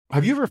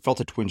Have you ever felt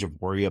a twinge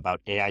of worry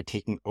about AI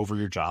taking over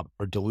your job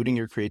or diluting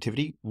your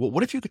creativity? Well,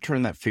 what if you could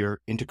turn that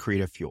fear into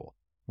creative fuel?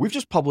 We've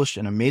just published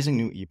an amazing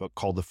new ebook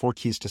called The 4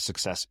 Keys to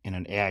Success in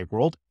an AI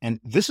World,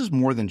 and this is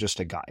more than just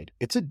a guide.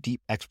 It's a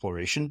deep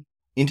exploration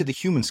into the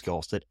human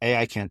skills that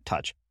AI can't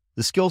touch,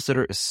 the skills that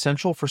are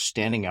essential for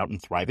standing out and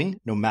thriving,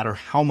 no matter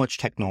how much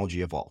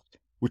technology evolves.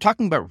 We're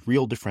talking about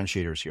real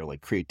differentiators here,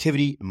 like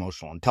creativity,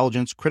 emotional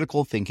intelligence,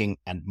 critical thinking,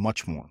 and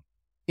much more.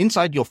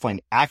 Inside, you'll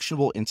find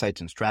actionable insights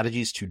and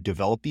strategies to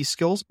develop these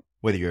skills,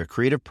 whether you're a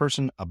creative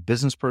person, a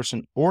business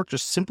person, or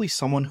just simply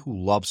someone who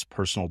loves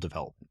personal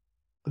development.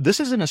 This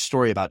isn't a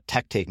story about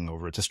tech taking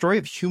over. It's a story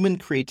of human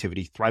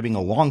creativity thriving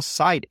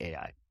alongside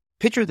AI.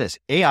 Picture this,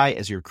 AI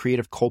as your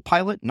creative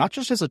co-pilot, not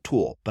just as a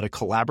tool, but a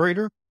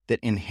collaborator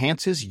that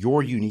enhances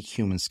your unique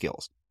human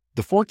skills.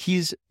 The 4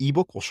 Keys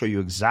ebook will show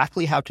you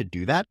exactly how to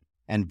do that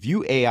and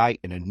view AI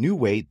in a new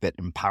way that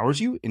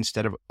empowers you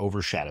instead of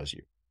overshadows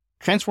you.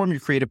 Transform your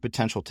creative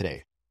potential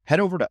today. Head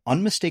over to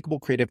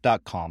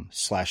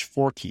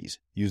unmistakablecreative.com/4keys.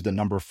 Use the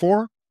number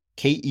 4,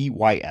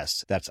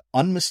 KEYS. That's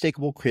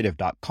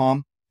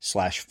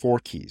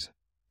unmistakablecreative.com/4keys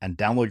and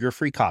download your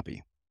free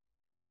copy.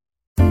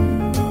 I'm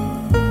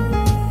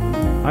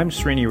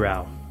Srini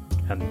Rao,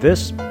 and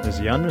this is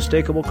the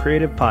Unmistakable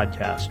Creative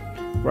Podcast,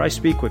 where I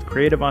speak with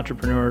creative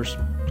entrepreneurs,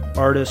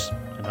 artists,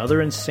 and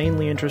other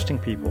insanely interesting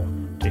people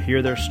to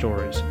hear their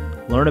stories,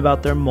 learn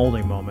about their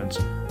molding moments,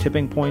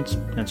 tipping points,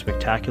 and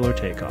spectacular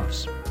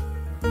takeoffs.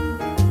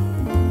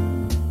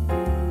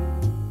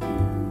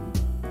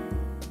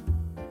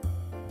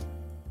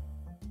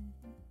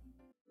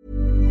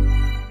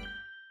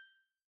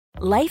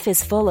 Life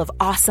is full of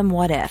awesome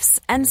what-ifs,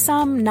 and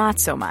some not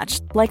so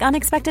much, like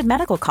unexpected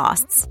medical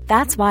costs.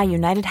 That's why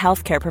United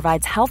Healthcare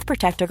provides Health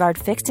Protector Guard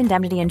fixed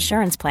indemnity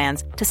insurance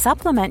plans to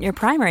supplement your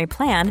primary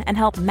plan and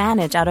help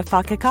manage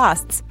out-of-pocket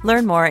costs.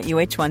 Learn more at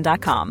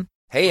uh1.com.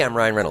 Hey, I'm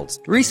Ryan Reynolds.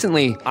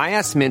 Recently, I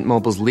asked Mint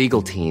Mobile's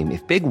legal team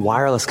if big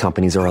wireless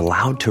companies are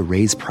allowed to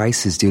raise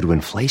prices due to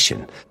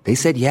inflation. They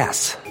said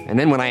yes. And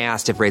then when I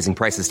asked if raising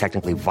prices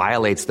technically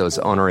violates those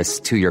onerous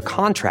 2-year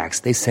contracts,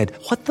 they said,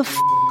 "What the f***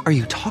 are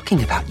you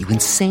talking about, you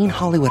insane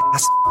Hollywood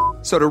ass?"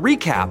 So to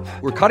recap,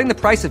 we're cutting the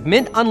price of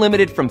Mint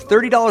Unlimited from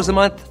 $30 a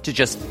month to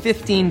just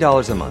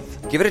 $15 a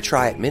month. Give it a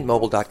try at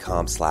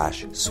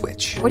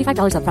mintmobile.com/switch.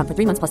 $45 up front for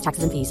 3 months plus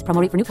taxes and fees.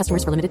 Promo rate for new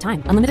customers for limited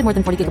time. Unlimited more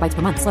than 40 gigabytes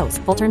per month. Slows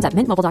full terms at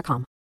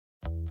mintmobile.com.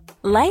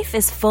 Life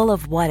is full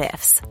of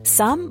what-ifs.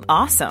 Some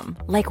awesome,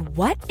 like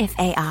what if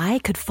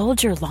AI could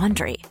fold your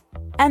laundry?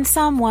 And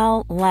some,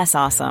 well, less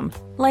awesome,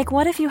 like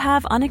what if you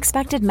have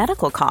unexpected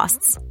medical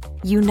costs?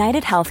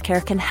 United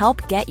Healthcare can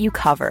help get you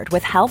covered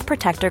with Health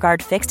Protector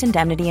Guard fixed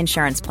indemnity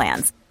insurance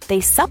plans.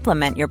 They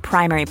supplement your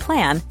primary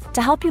plan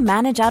to help you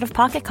manage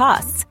out-of-pocket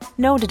costs.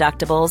 No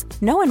deductibles,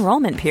 no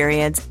enrollment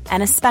periods,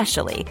 and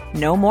especially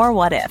no more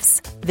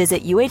what-ifs.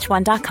 Visit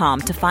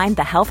uh1.com to find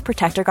the Health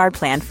Protector Guard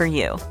plan for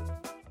you.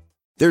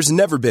 There's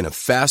never been a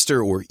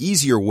faster or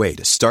easier way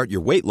to start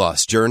your weight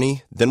loss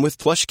journey than with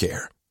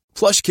PlushCare.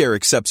 PlushCare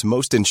accepts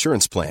most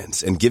insurance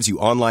plans and gives you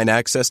online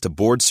access to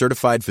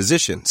board-certified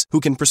physicians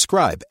who can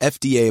prescribe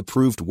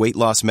FDA-approved weight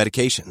loss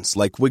medications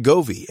like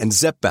Wegovy and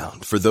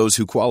Zepbound for those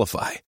who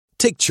qualify.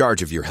 Take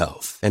charge of your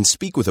health and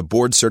speak with a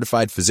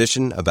board-certified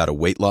physician about a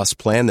weight loss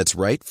plan that's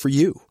right for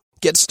you.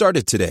 Get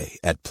started today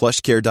at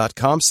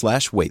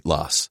plushcare.com/weight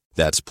loss.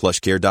 That's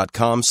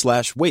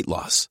plushcare.com/weight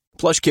loss.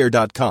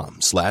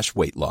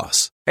 plushcare.com/weight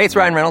loss. Hey, it's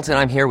Ryan Reynolds, and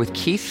I'm here with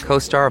Keith,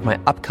 co-star of my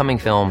upcoming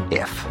film,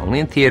 If, only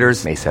in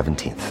theaters May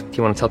 17th. Do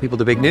you want to tell people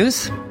the big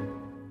news?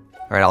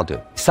 All right, I'll do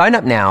it. Sign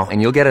up now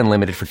and you'll get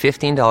unlimited for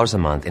 $15 a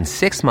month and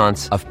 6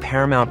 months of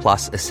Paramount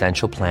Plus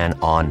Essential Plan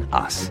on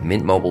us.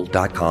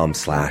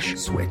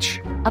 mintmobile.com/switch.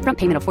 Upfront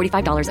payment of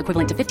 $45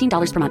 equivalent to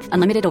 $15 per month.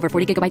 Unlimited over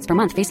 40 gigabytes per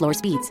month. Face lower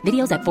speeds.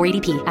 Videos at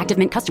 480p. Active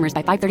Mint customers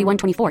by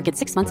 531.24 get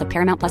 6 months of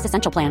Paramount Plus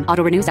Essential Plan.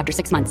 Auto renews after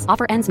 6 months.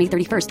 Offer ends May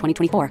 31st,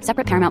 2024.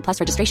 Separate Paramount Plus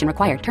registration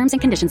required. Terms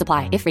and conditions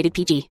apply if rated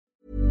PG.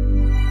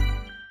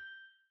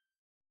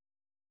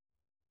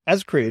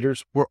 As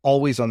creators, we're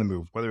always on the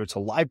move. Whether it's a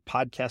live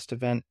podcast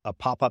event, a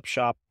pop-up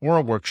shop, or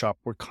a workshop,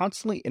 we're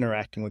constantly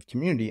interacting with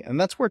community, and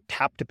that's where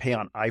Tap to Pay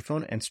on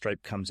iPhone and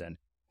Stripe comes in.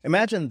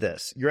 Imagine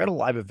this. You're at a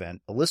live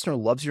event, a listener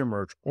loves your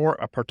merch, or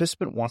a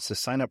participant wants to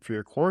sign up for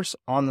your course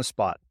on the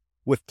spot.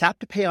 With Tap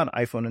to Pay on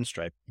iPhone and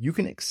Stripe, you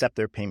can accept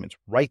their payments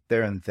right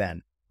there and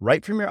then,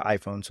 right from your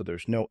iPhone, so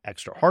there's no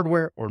extra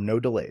hardware or no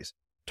delays.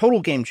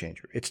 Total game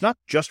changer. It's not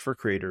just for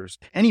creators.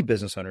 Any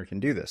business owner can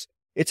do this.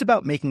 It's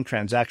about making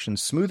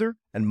transactions smoother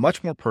and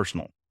much more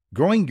personal,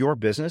 growing your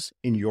business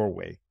in your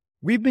way.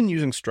 We've been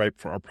using Stripe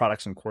for our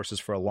products and courses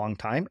for a long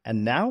time,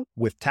 and now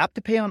with Tap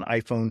to Pay on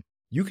iPhone,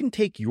 you can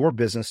take your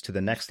business to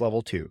the next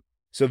level too.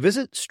 So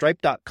visit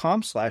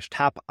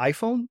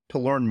stripe.com/tapiphone to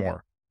learn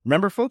more.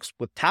 Remember, folks,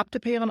 with Tap to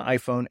Pay on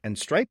iPhone and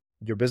Stripe,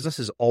 your business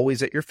is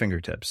always at your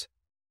fingertips.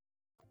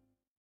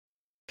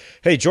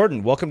 Hey,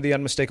 Jordan, welcome to the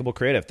Unmistakable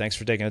Creative. Thanks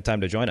for taking the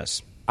time to join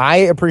us. I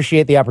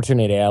appreciate the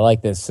opportunity. I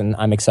like this, and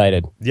I'm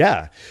excited.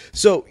 Yeah.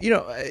 So,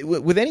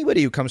 with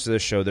anybody who comes to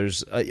this show,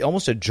 there's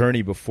almost a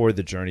journey before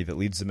the journey that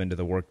leads them into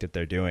the work that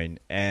they're doing.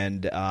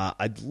 And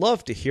I'd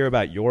love to hear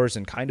about yours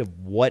and kind of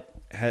what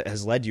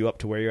has led you up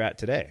to where you're at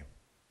today.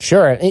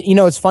 Sure.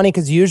 It's funny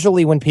because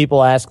usually when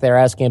people ask, they're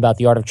asking about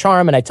the art of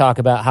charm, and I talk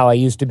about how I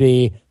used to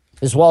be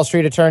this Wall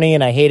Street attorney,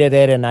 and I hated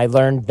it, and I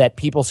learned that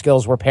people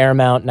skills were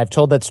paramount, and I've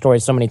told that story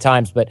so many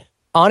times. But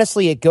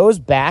honestly, it goes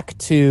back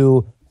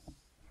to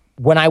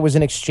when I was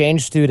an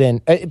exchange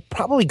student. It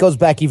probably goes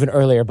back even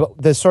earlier,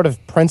 but the sort of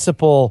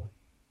principal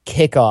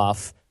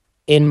kickoff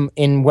in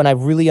when I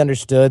really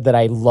understood that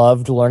I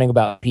loved learning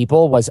about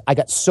people was I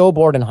got so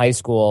bored in high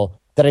school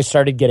that I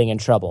started getting in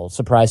trouble.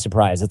 Surprise,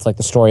 surprise. It's like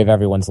the story of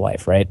everyone's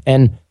life, right?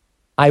 And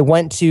I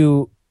went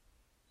to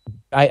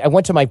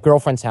my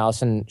girlfriend's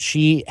house, and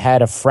she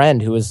had a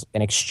friend who was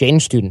an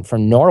exchange student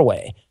from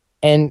Norway.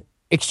 And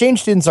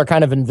exchange students are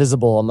kind of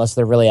invisible unless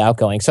they're really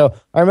outgoing. So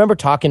I remember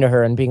talking to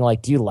her and being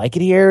like, do you like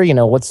it here?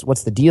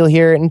 What's the deal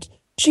here? And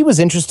she was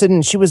interested,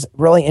 and she was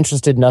really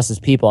interested in us as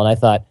people. And I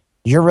thought,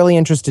 you're really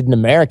interested in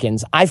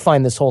Americans. I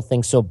find this whole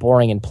thing so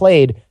boring and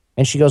played.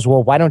 And she goes,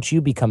 well, why don't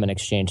you become an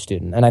exchange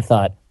student? And I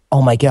thought,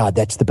 oh my God,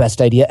 that's the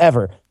best idea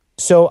ever.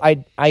 So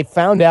I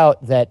found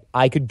out that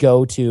I could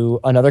go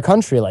to another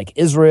country like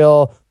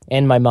Israel,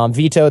 and my mom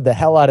vetoed the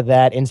hell out of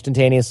that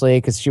instantaneously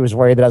because she was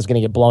worried that I was going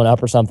to get blown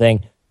up or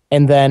something.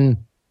 And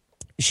then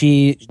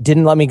she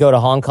didn't let me go to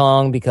Hong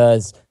Kong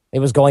because it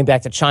was going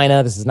back to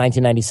China. This is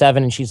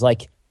 1997. And she's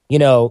like,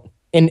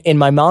 in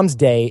my mom's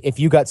day, if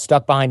you got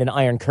stuck behind an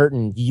iron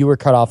curtain, you were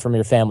cut off from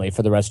your family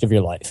for the rest of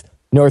your life.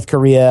 North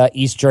Korea,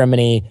 East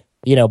Germany,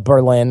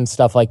 Berlin,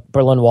 stuff like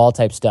Berlin Wall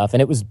type stuff.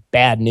 And it was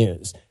bad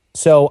news.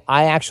 So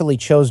I actually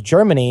chose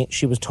Germany.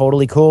 She was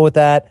totally cool with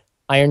that.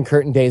 Iron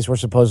Curtain days were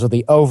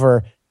supposedly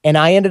over. And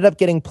I ended up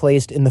getting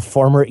placed in the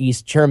former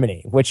East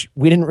Germany, which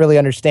we didn't really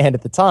understand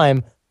at the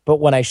time.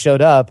 But when I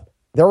showed up,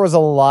 there was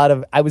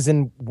I was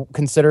in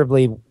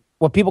considerably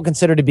what people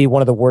consider to be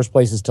one of the worst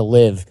places to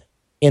live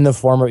in the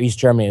former East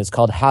Germany. It's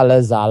called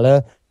Halle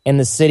Saale. And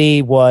the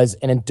city was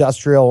an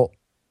industrial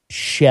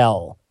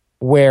shell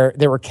where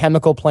there were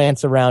chemical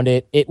plants around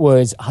it. It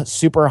was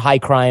super high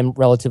crime,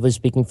 relatively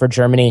speaking, for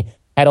Germany.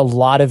 Had a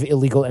lot of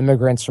illegal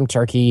immigrants from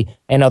Turkey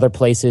and other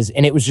places.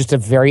 And it was just a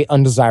very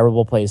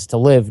undesirable place to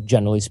live,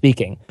 generally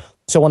speaking.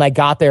 So when I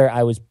got there,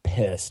 I was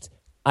pissed.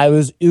 I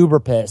was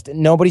uber pissed.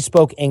 Nobody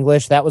spoke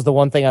English. That was the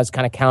one thing I was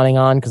kind of counting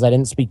on because I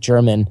didn't speak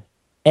German.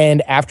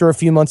 And after a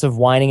few months of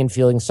whining and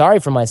feeling sorry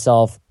for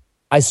myself,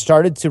 I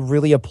started to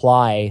really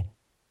apply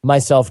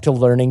myself to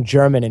learning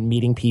German and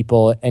meeting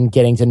people and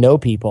getting to know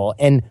people.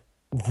 And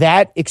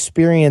that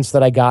experience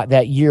that I got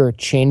that year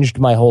changed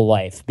my whole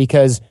life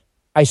because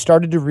I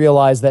started to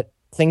realize that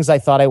things I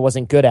thought I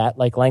wasn't good at,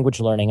 like language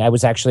learning, I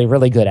was actually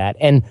really good at.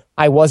 And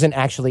I wasn't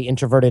actually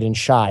introverted and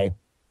shy.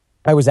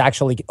 I was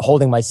actually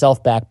holding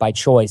myself back by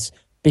choice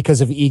because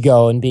of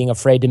ego and being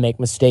afraid to make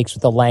mistakes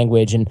with the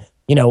language and,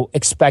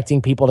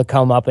 expecting people to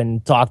come up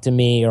and talk to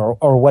me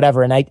or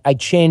whatever. And I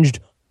changed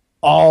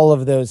all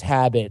of those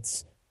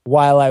habits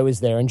while I was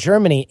there in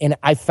Germany. And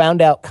I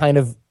found out kind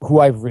of who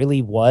I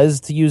really was,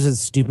 to use a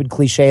stupid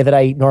cliche that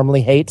I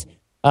normally hate,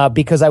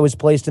 because I was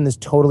placed in this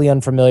totally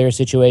unfamiliar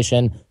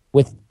situation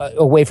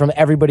away from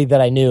everybody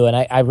that I knew. And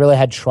I really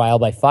had trial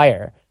by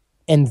fire.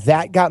 And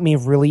that got me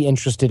really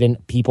interested in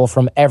people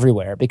from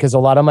everywhere because a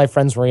lot of my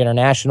friends were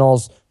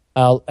internationals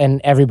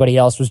and everybody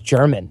else was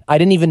German. I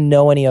didn't even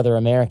know any other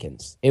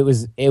Americans. It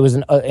was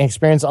an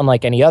experience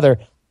unlike any other.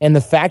 And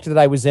the fact that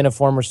I was in a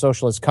former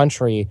socialist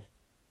country,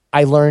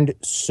 I learned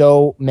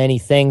so many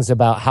things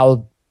about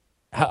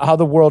how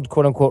the world,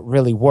 quote unquote,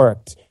 really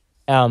worked.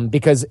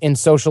 Because in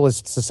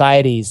socialist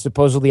societies,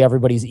 supposedly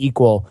everybody's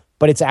equal,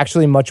 but it's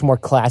actually much more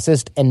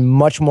classist and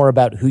much more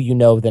about who you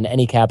know than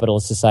any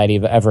capitalist society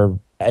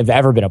I've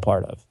ever been a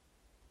part of.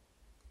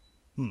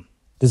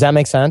 Does that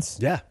make sense?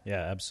 Yeah,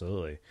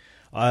 absolutely.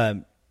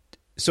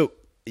 So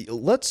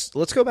let's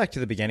go back to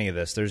the beginning of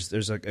this.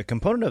 There's a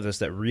component of this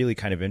that really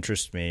kind of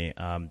interests me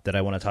that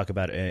I want to talk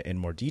about in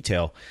more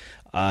detail.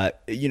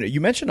 You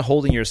mentioned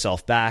holding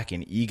yourself back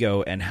and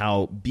ego and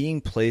how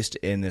being placed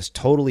in this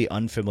totally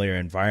unfamiliar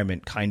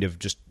environment kind of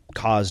just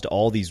caused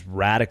all these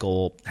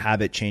radical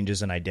habit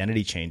changes and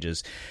identity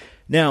changes.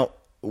 Now,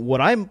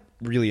 what I'm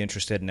really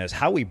interested in is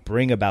how we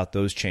bring about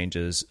those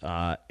changes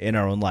in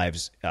our own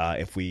lives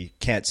if we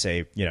can't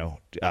say,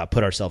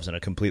 put ourselves in a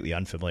completely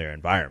unfamiliar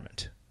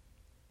environment.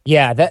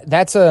 Yeah,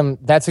 that's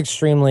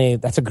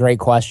a great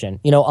question.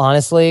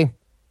 Honestly,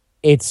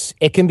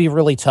 it can be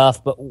really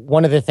tough, but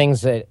one of the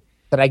things that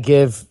I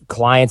give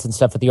clients and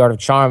stuff at the Art of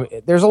Charm,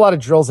 there's a lot of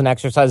drills and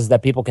exercises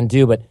that people can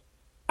do, but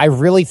I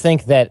really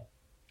think that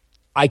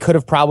I could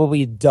have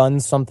probably done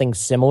something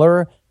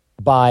similar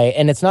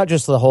and it's not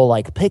just the whole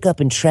like pick up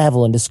and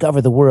travel and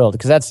discover the world,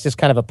 because that's just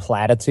kind of a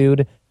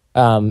platitude.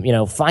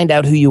 Find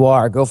out who you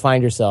are, go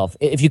find yourself.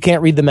 If you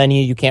can't read the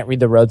menu, you can't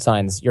read the road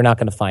signs, you're not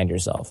going to find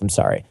yourself. I'm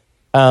sorry.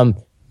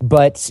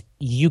 but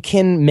you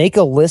can make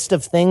a list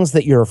of things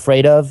that you're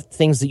afraid of,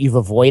 things that you've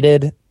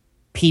avoided,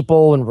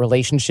 people and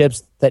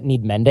relationships that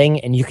need mending,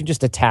 and you can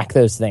just attack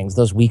those things,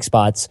 those weak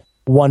spots,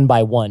 one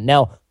by one.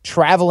 Now,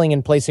 traveling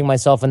and placing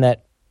myself in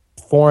that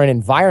foreign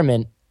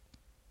environment,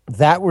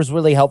 that was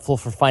really helpful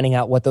for finding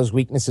out what those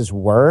weaknesses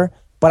were.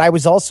 But I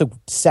was also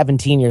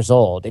 17 years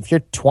old. If you're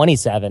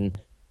 27,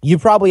 you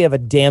probably have a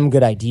damn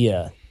good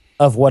idea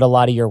of what a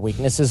lot of your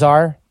weaknesses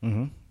are.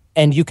 Mm-hmm.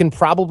 And you can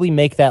probably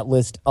make that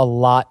list a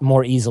lot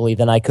more easily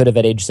than I could have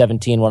at age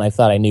 17 when I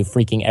thought I knew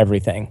freaking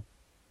everything,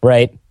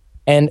 right?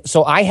 And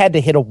so I had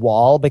to hit a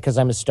wall because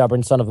I'm a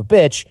stubborn son of a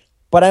bitch.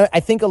 But I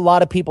think a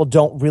lot of people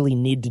don't really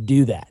need to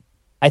do that.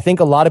 I think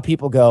a lot of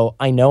people go,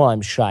 I know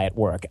I'm shy at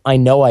work. I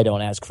know I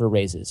don't ask for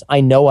raises.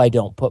 I know I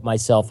don't put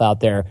myself out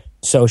there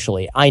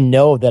socially. I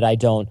know that I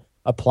don't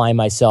apply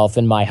myself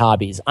in my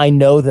hobbies. I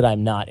know that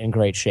I'm not in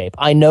great shape.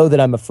 I know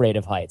that I'm afraid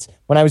of heights.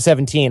 When I was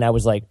 17, I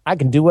was like, I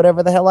can do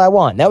whatever the hell I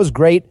want. That was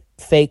great,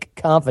 fake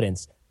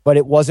confidence, but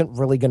it wasn't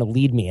really going to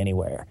lead me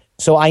anywhere.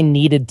 So I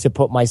needed to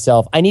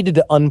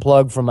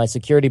unplug from my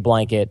security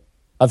blanket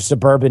of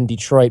suburban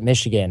Detroit,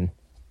 Michigan,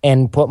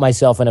 and put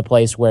myself in a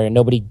place where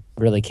nobody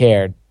really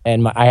cared.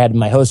 And I had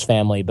my host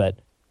family, but,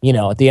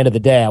 at the end of the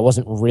day, I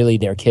wasn't really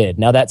their kid.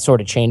 Now, that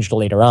sort of changed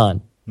later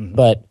on. Mm-hmm.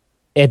 But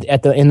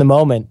in the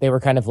moment, they were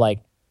kind of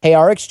like, hey,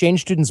 our exchange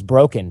student's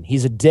broken.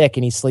 He's a dick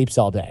and he sleeps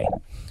all day.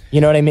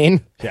 You know what I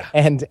mean? Yeah.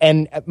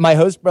 And my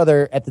host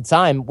brother at the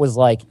time was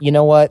like, you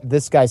know what?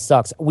 This guy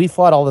sucks. We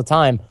fought all the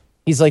time.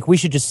 He's like, we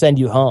should just send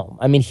you home.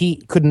 I mean, he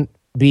couldn't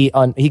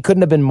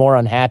have been more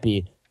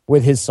unhappy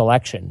with his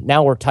selection.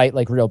 Now we're tight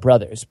like real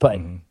brothers.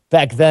 But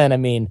back then, I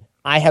mean,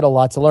 I had a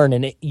lot to learn.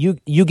 And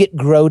you get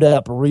growed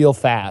up real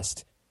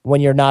fast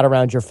when you're not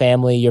around your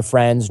family, your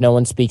friends, no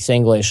one speaks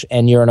English,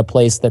 and you're in a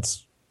place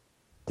that's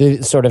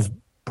sort of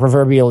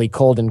proverbially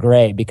cold and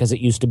gray because it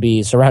used to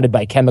be surrounded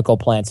by chemical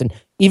plants. And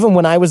even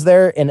when I was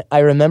there, and I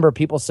remember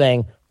people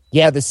saying,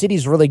 yeah, the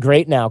city's really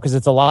great now because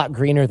it's a lot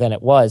greener than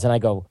it was. And I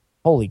go,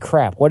 holy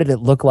crap, what did it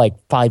look like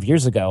 5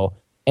 years ago?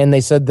 And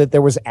they said that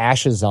there was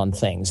ashes on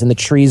things and the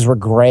trees were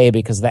gray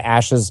because the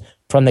ashes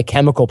from the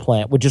chemical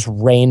plant would just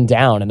rain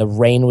down and the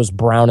rain was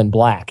brown and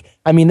black.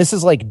 I mean, this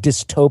is like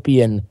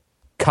dystopian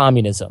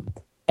communism.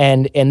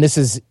 And this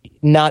is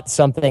not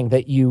something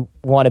that you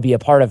want to be a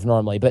part of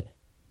normally. But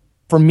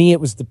for me, it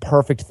was the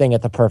perfect thing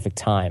at the perfect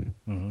time.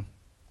 Mm-hmm.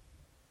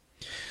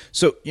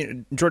 So,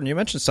 Jordan, you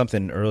mentioned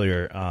something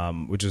earlier,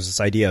 which was this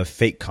idea of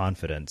fake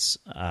confidence,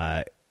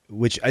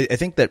 which I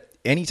think that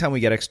anytime we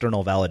get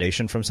external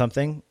validation from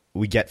something,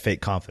 we get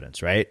fake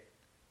confidence, right?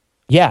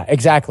 Yeah,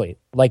 exactly.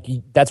 Like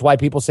that's why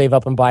people save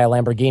up and buy a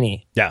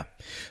Lamborghini. Yeah.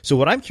 So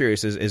what I'm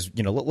curious is,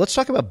 let's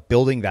talk about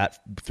building that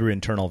through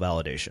internal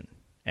validation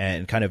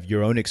and kind of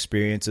your own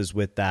experiences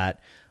with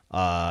that,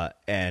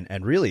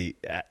 and really,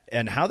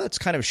 and how that's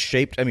kind of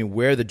shaped,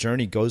 where the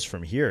journey goes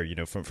from here,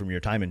 from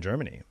your time in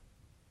Germany.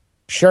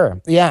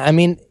 Sure. Yeah. I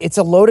mean, it's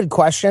a loaded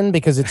question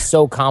because it's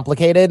so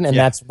complicated and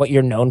that's what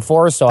you're known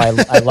for. So I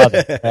love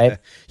it. Right.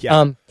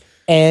 Yeah.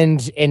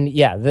 And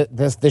yeah,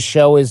 the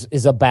show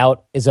is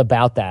about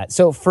that.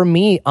 So for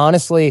me,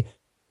 honestly,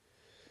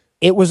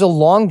 it was a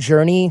long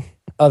journey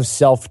of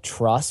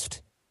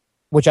self-trust,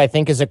 which I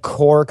think is a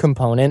core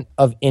component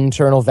of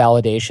internal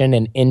validation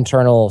and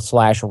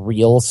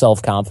internal/real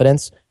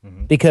self-confidence,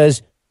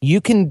 because you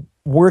can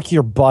work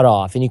your butt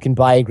off and you can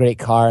buy a great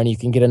car and you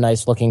can get a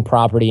nice looking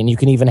property and you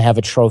can even have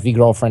a trophy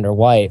girlfriend or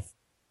wife.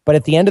 But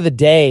at the end of the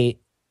day,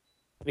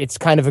 it's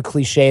kind of a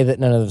cliche that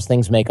none of those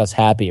things make us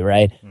happy,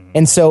 right?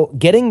 And so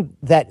getting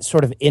that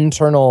sort of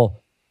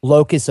internal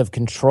locus of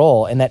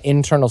control and that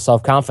internal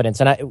self-confidence,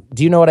 and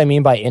do you know what I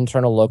mean by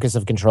internal locus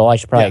of control? I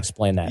should probably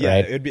explain that,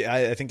 right? It'd be.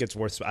 I think it's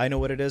worth. I know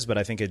what it is, but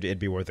I think it'd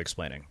be worth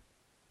explaining.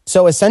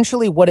 So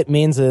essentially, what it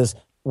means is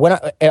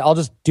I'll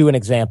just do an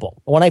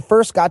example. When I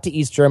first got to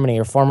East Germany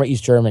or former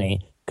East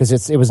Germany,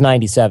 because it was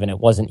 97, it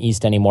wasn't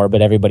East anymore,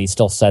 but everybody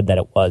still said that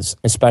it was,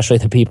 especially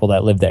the people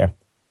that lived there.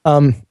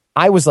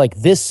 I was like,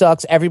 this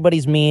sucks.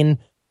 Everybody's mean.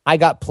 I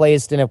got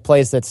placed in a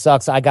place that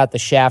sucks. I got the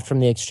shaft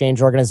from the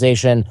exchange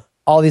organization.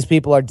 All these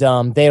people are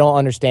dumb. They don't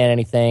understand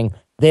anything.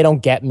 They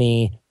don't get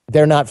me.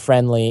 They're not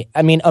friendly.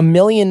 I mean, a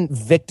million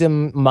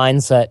victim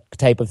mindset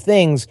type of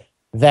things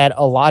that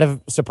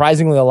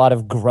surprisingly, a lot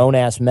of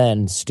grown-ass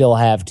men still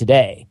have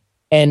today.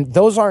 And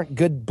those aren't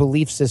good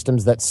belief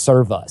systems that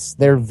serve us.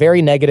 They're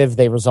very negative.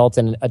 They result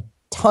in a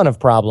ton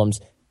of problems.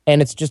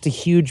 And it's just a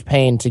huge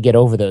pain to get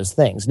over those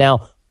things.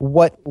 Now,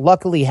 what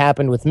luckily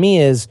happened with me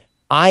is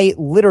I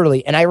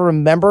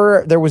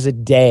remember there was a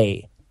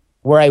day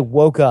where I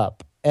woke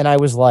up and I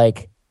was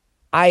like,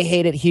 I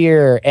hate it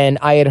here. And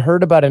I had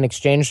heard about an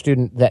exchange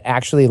student that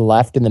actually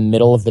left in the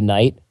middle of the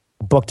night,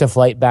 booked a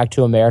flight back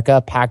to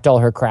America, packed all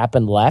her crap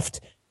and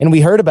left. And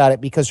we heard about it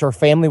because her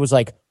family was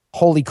like,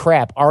 holy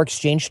crap, our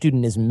exchange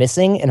student is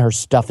missing and her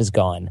stuff is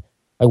gone.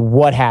 Like,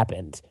 what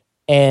happened?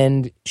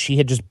 And she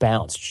had just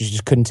bounced. She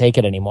just couldn't take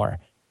it anymore.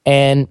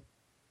 And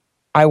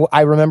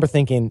I remember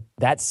thinking,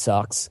 that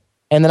sucks.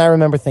 And then I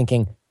remember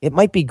thinking, it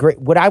might be great.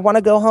 Would I want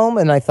to go home?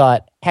 And I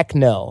thought, heck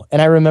no.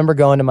 And I remember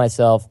going to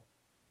myself,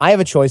 I have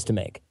a choice to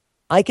make.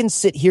 I can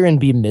sit here and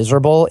be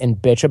miserable and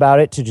bitch about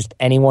it to just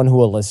anyone who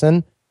will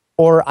listen,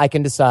 or I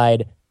can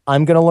decide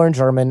I'm going to learn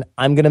German.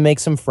 I'm going to make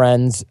some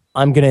friends.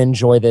 I'm going to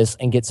enjoy this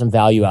and get some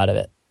value out of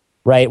it.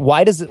 Right?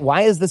 Why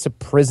is this a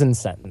prison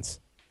sentence?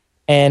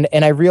 And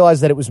I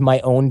realized that it was my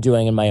own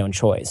doing and my own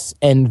choice.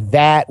 And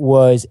that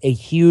was a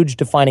huge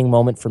defining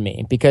moment for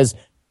me because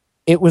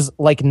it was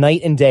like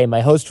night and day.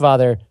 My host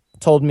father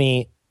told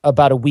me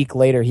about a week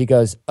later, he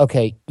goes,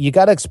 okay, you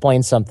got to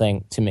explain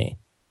something to me.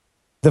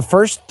 The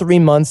first 3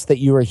 months that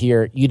you were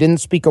here, you didn't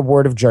speak a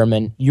word of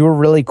German. You were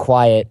really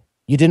quiet.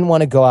 You didn't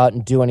want to go out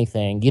and do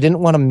anything. You didn't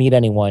want to meet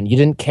anyone. You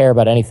didn't care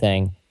about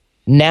anything.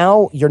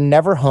 Now you're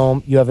never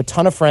home. You have a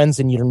ton of friends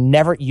and you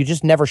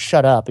just never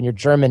shut up and your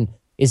German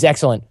is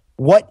excellent.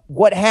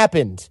 What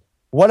happened?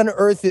 What on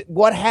earth?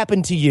 What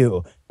happened to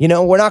you? You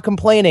know, we're not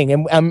complaining,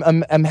 and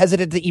I'm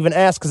hesitant to even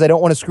ask because I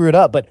don't want to screw it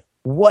up. But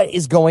what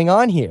is going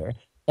on here?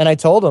 And I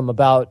told him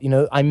about,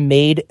 I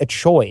made a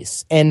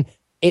choice, and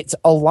it's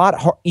a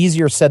lot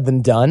easier said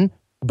than done.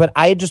 But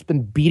I had just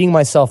been beating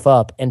myself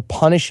up and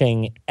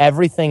punishing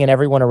everything and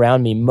everyone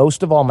around me,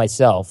 most of all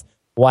myself,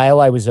 while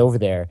I was over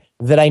there.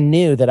 That I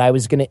knew that I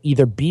was going to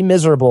either be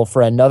miserable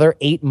for another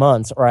 8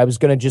 months, or I was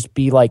going to just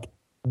be like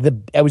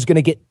I was going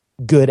to get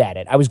good at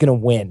it. I was going to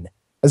win.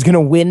 I was going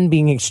to win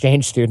being an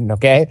exchange student,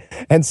 okay?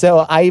 And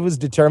so I was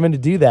determined to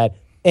do that.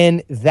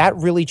 And that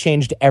really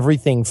changed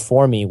everything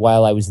for me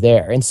while I was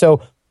there. And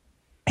so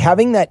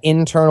having that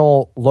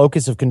internal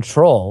locus of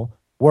control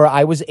where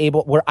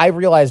I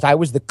realized I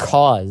was the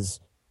cause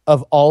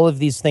of all of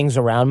these things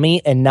around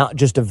me and not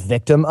just a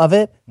victim of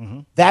it,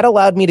 that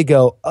allowed me to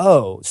go,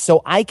 oh,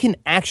 so I can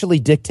actually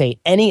dictate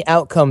any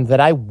outcome that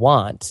I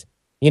want.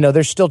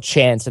 There's still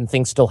chance and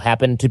things still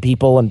happen to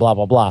people and blah,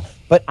 blah, blah.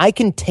 But I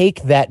can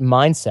take that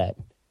mindset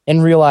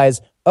and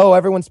realize, oh,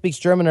 everyone speaks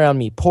German around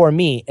me, poor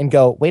me, and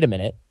go, wait a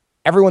minute,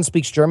 everyone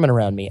speaks German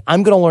around me.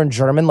 I'm going to learn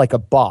German like a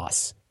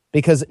boss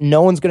because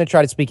no one's going to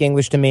try to speak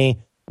English to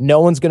me.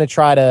 No one's going to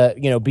try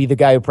to, be the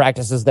guy who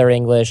practices their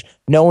English.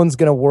 No one's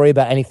going to worry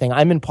about anything.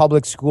 I'm in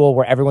public school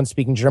where everyone's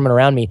speaking German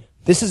around me.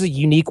 This is a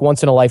unique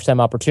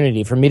once-in-a-lifetime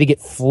opportunity for me to get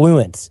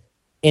fluent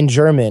in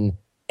German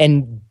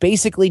and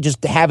basically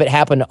just have it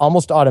happen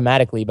almost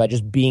automatically by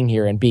just being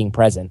here and being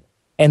present.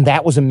 And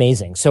that was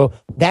amazing. So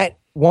that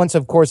once,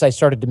 of course, I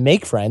started to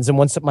make friends, and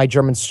once my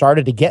German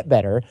started to get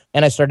better,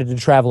 and I started to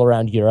travel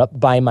around Europe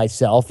by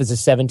myself as a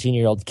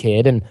 17-year-old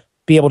kid and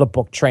be able to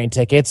book train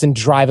tickets and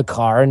drive a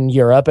car in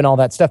Europe and all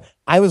that stuff,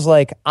 I was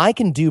like, I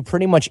can do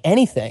pretty much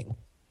anything.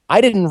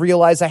 I didn't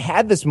realize I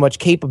had this much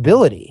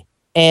capability.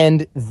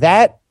 And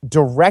that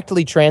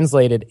directly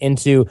translated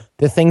into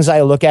the things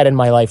I look at in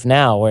my life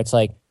now, where it's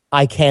like,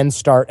 I can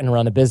start and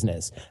run a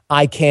business.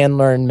 I can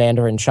learn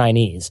Mandarin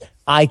Chinese.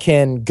 I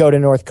can go to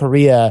North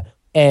Korea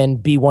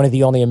and be one of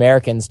the only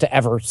Americans to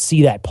ever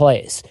see that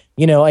place.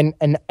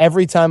 And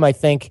every time I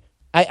think,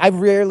 I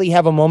rarely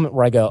have a moment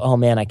where I go, oh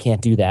man, I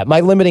can't do that. My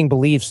limiting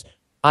beliefs,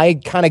 I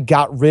kind of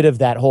got rid of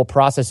that whole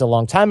process a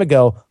long time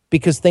ago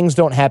because things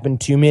don't happen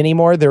to me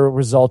anymore. They're a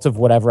result of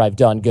whatever I've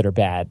done, good or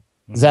bad.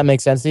 Does that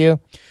make sense to you?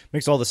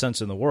 Makes all the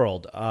sense in the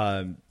world.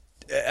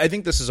 I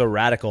think this is a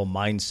radical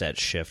mindset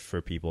shift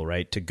for people,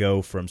 right? To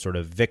go from sort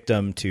of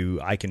victim to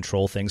I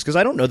control things, because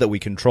I don't know that we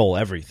control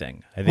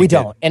everything. I think we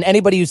don't. And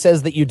anybody who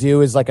says that you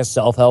do is like a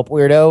self-help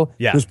weirdo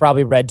who's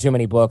probably read too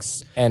many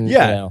books. And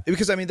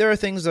because there are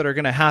things that are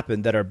going to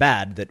happen that are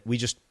bad that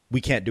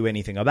we can't do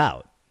anything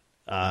about,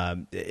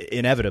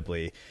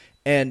 inevitably.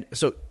 And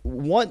so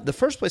the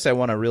first place I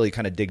want to really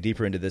kind of dig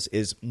deeper into this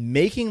is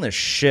making the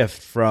shift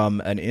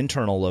from an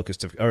external locus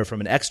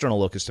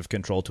of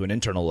control to an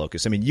internal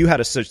locus. I mean, you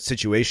had a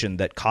situation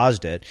that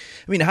caused it.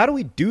 I mean, how do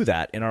we do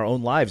that in our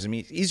own lives? I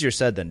mean, it's easier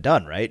said than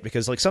done, right?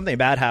 Because like something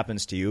bad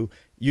happens to you,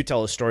 you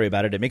tell a story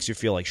about it, it makes you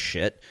feel like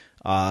shit,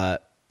 and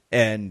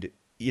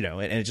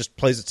it just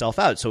plays itself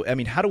out. So, I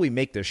mean, how do we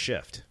make this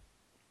shift?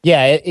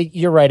 Yeah,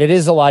 you're right. It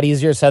is a lot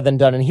easier said than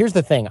done. And here's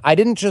the thing. I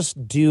didn't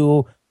just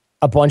do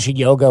a bunch of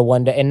yoga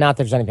one day, and not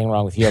that there's anything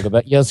wrong with yoga,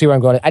 but you'll see where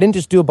I'm going. I didn't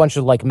just do a bunch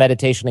of like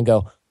meditation and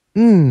go,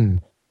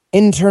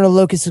 internal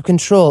locus of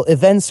control,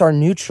 events are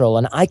neutral,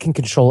 and I can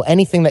control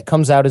anything that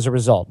comes out as a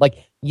result. Like,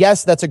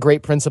 yes, that's a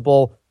great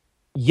principle.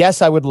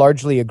 Yes, I would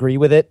largely agree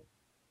with it,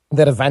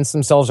 that events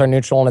themselves are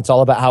neutral, and it's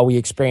all about how we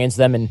experience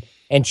them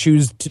and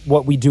choose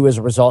what we do as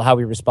a result, how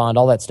we respond,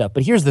 all that stuff.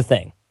 But here's the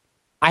thing.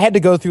 I had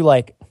to go through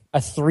like a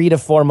 3 to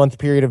 4 month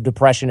period of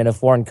depression in a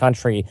foreign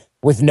country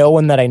with no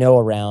one that I know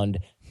around,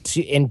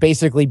 and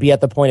basically be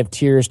at the point of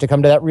tears to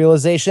come to that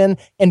realization.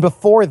 And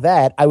before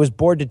that, I was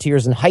bored to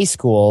tears in high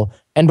school.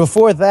 And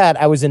before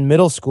that, I was in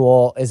middle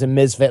school as a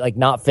misfit, like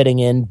not fitting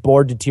in,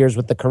 bored to tears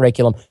with the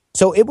curriculum.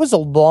 So it was a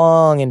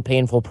long and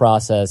painful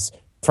process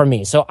for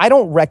me. So I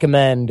don't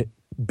recommend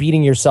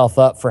beating yourself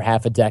up for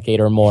half a decade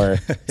or more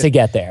to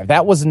get there.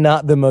 That was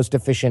not the most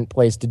efficient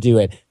place to do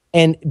it.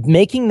 And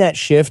making that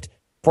shift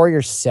for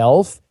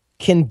yourself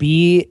can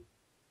be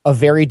a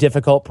very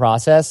difficult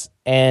process.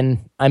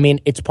 And I mean,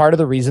 it's part of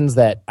the reasons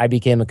that I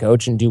became a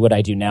coach and do what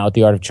I do now at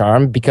The Art of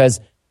Charm, because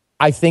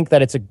I think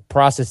that it's a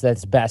process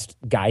that's best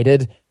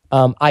guided.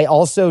 I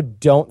also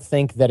don't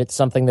think that it's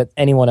something that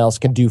anyone else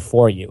can do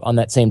for you on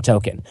that same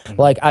token.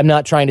 Like, I'm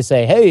not trying to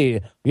say,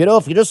 hey,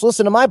 if you just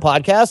listen to my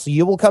podcast,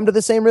 you will come to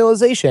the same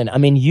realization. I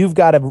mean, you've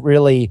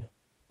really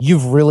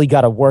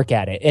got to work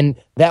at it. And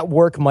that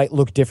work might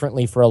look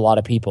differently for a lot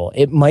of people.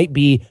 It might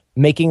be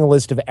making a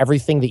list of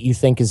everything that you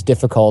think is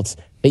difficult,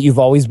 that you've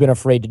always been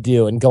afraid to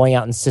do, and going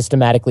out and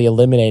systematically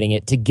eliminating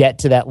it to get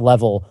to that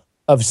level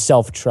of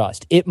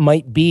self-trust. It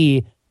might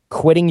be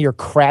quitting your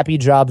crappy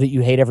job that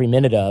you hate every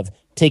minute of,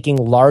 taking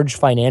large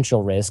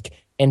financial risk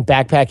and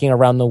backpacking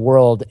around the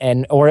world.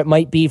 Or it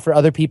might be for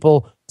other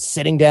people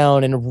sitting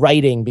down and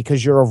writing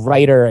because you're a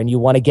writer and you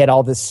want to get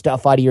all this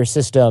stuff out of your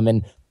system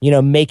and,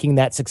 making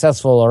that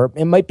successful. Or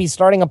it might be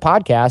starting a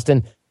podcast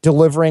and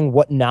delivering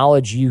what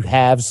knowledge you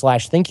have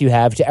 / think you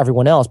have to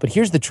everyone else. But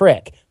here's the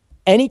trick.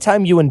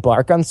 Anytime you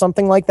embark on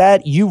something like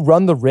that, you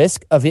run the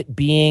risk of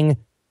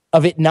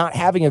it not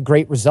having a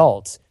great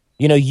result.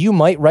 You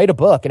might write a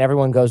book and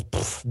everyone goes,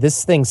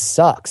 this thing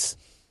sucks.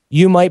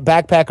 You might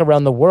backpack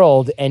around the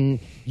world and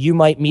you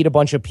might meet a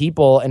bunch of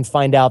people and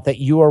find out that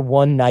you are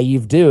one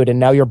naive dude and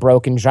now you're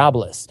broke and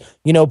jobless.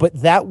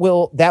 But that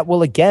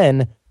will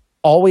again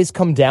always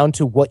come down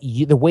to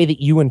the way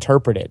that you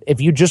interpret it.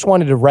 If you just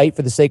wanted to write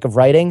for the sake of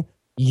writing,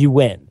 you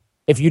win.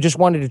 If you just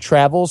wanted to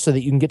travel so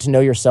that you can get to know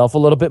yourself a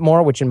little bit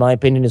more, which in my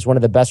opinion is one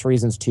of the best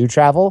reasons to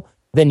travel,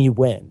 then you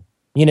win.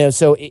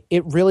 So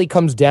it really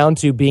comes down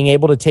to being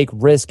able to take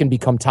risk and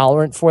become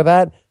tolerant for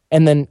that.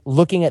 And then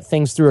looking at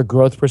things through a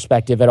growth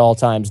perspective at all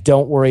times.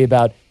 Don't worry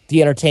about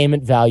the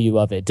entertainment value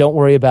of it. Don't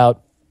worry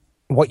about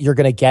what you're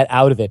going to get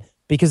out of it.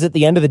 Because at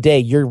the end of the day,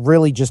 you're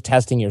really just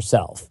testing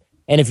yourself.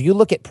 And if you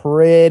look at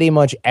pretty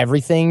much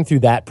everything through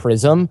that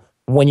prism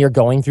when you're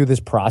going through this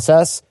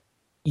process,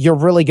 you're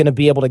really going to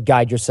be able to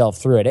guide yourself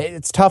through it.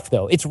 It's tough,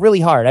 though. It's really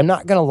hard. I'm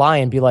not going to lie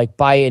and be like,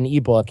 buy an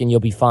ebook and you'll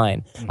be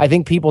fine. I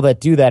think people that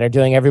do that are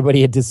doing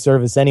everybody a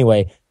disservice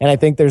anyway. And I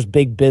think there's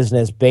big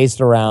business based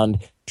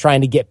around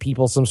trying to get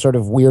people some sort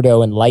of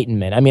weirdo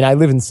enlightenment. I mean, I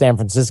live in San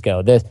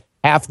Francisco.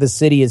 Half the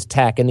city is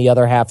tech and the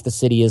other half the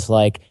city is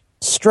like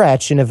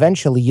stretch, and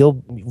eventually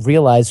you'll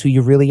realize who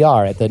you really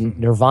are at the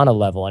nirvana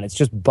level. And it's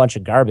just a bunch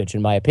of garbage,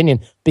 in my opinion,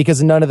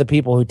 because none of the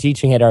people who are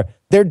teaching it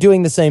they're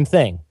doing the same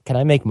thing. Can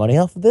I make money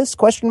off of this? ?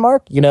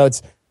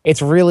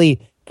 It's really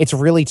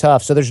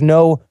tough. So there's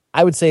no,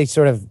 I would say,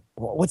 sort of,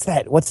 what's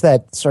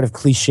that sort of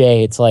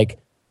cliche? It's like,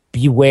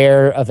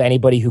 beware of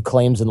anybody who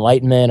claims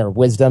enlightenment or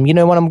wisdom. You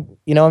know what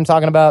I'm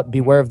talking about?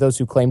 Beware of those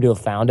who claim to have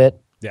found it.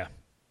 Yeah.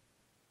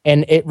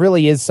 And it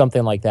really is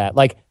something like that.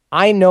 Like,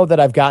 I know that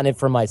I've gotten it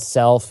for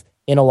myself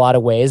in a lot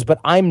of ways, but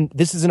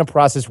this isn't a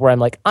process where I'm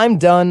like, I'm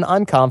done,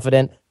 I'm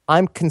confident,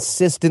 I'm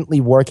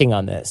consistently working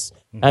on this.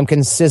 I'm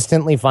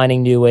consistently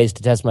finding new ways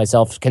to test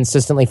myself,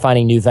 consistently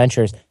finding new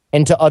ventures.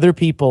 And to other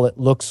people, it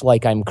looks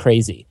like I'm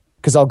crazy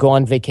because I'll go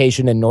on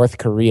vacation in North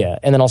Korea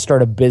and then I'll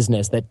start a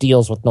business that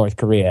deals with North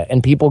Korea.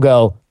 And people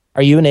go,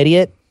 are you an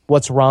idiot?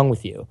 What's wrong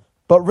with you?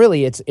 But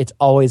really, it's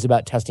always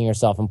about testing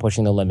yourself and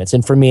pushing the limits.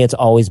 And for me, it's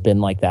always been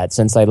like that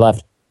since I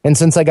left. And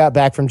since I got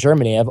back from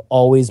Germany, I've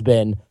always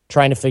been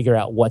trying to figure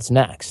out what's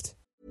next.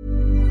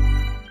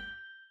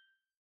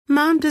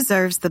 Mom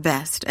deserves the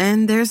best,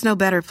 and there's no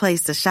better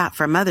place to shop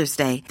for Mother's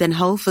Day than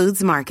Whole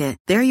Foods Market.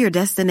 They're your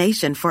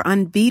destination for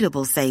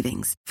unbeatable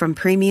savings, from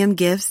premium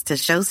gifts to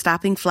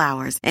show-stopping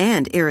flowers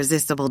and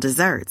irresistible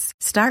desserts.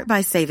 Start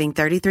by saving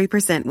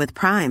 33% with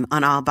Prime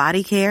on all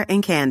body care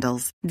and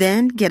candles.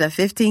 Then get a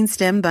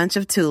 15-stem bunch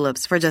of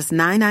tulips for just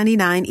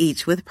 $9.99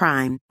 each with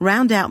Prime.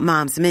 Round out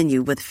Mom's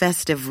menu with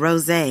festive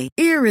rosé,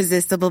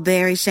 irresistible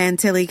berry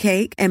chantilly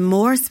cake, and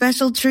more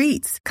special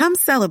treats. Come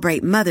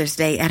celebrate Mother's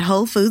Day at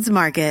Whole Foods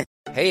Market.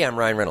 Hey, I'm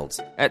Ryan Reynolds.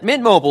 At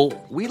Mint Mobile,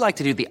 we like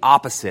to do the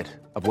opposite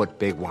of what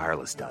Big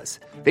Wireless does.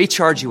 They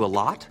charge you a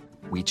lot,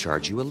 we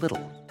charge you a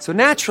little. So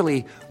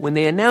naturally, when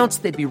they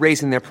announced they'd be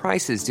raising their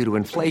prices due to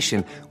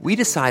inflation, we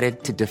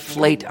decided to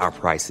deflate our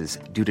prices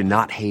due to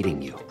not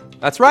hating you.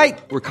 That's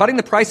right. We're cutting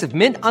the price of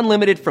Mint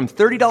Unlimited from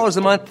 $30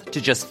 a month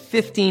to just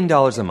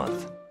 $15 a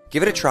month.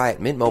 Give it a try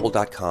at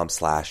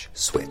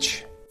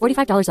mintmobile.com/switch.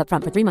 $45 up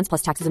front for 3 months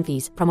plus taxes and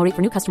fees. Promo rate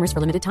for new customers for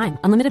limited time.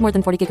 Unlimited more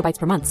than 40 gigabytes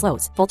per month.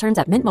 Slows full terms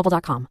at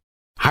mintmobile.com.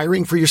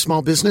 Hiring for your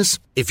small business?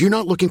 If you're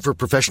not looking for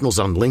professionals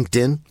on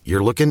LinkedIn,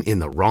 you're looking in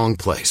the wrong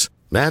place.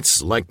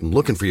 That's like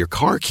looking for your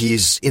car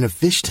keys in a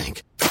fish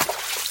tank.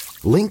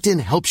 LinkedIn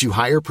helps you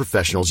hire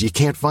professionals you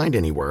can't find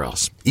anywhere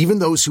else, even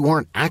those who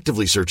aren't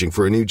actively searching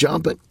for a new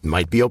job but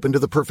might be open to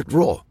the perfect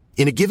role.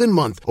 In a given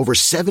month, over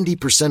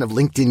 70% of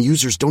LinkedIn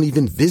users don't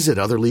even visit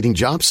other leading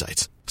job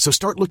sites. So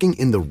start looking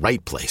in the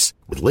right place.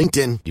 With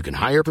LinkedIn, you can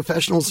hire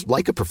professionals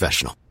like a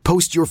professional.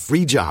 Post your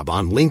free job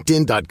on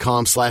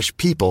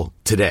linkedin.com/people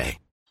today.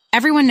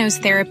 Everyone knows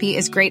therapy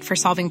is great for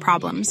solving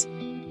problems,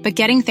 but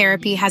getting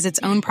therapy has its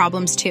own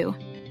problems too,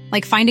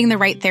 like finding the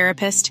right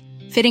therapist,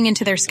 fitting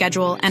into their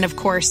schedule, and of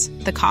course,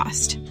 the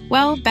cost.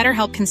 Well,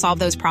 BetterHelp can solve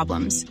those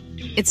problems.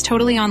 It's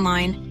totally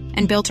online,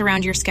 and built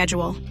around your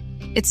schedule.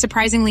 It's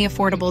surprisingly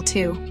affordable,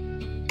 too.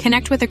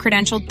 Connect with a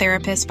credentialed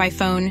therapist by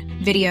phone,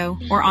 video,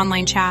 or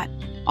online chat,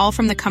 all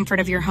from the comfort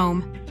of your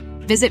home.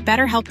 Visit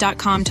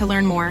BetterHelp.com to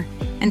learn more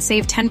and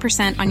save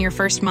 10% on your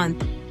first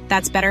month.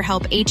 That's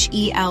BetterHelp,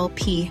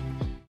 H-E-L-P.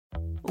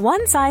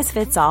 One size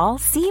fits all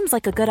seems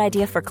like a good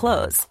idea for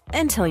clothes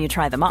until you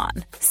try them on.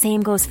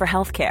 Same goes for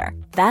healthcare.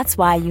 That's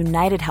why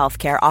United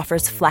Healthcare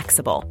offers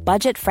flexible,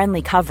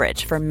 budget-friendly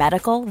coverage for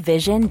medical,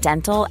 vision,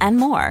 dental, and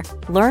more.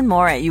 Learn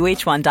more at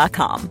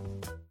UH1.com.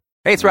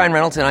 Hey, it's Ryan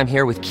Reynolds, and I'm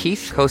here with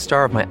Keith,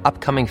 co-star of my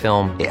upcoming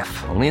film,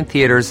 If, only in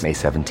theaters May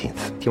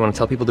 17th. Do you want to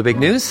tell people the big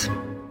news?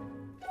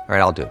 All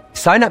right, I'll do it.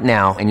 Sign up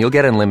now and you'll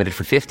get unlimited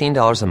for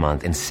 $15 a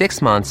month and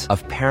 6 months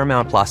of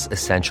Paramount Plus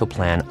Essential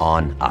Plan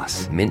on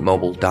us.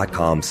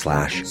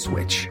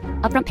 MintMobile.com/switch.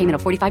 Upfront payment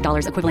of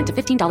 $45 equivalent to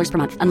 $15 per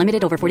month.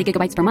 Unlimited over 40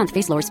 gigabytes per month.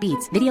 Face lower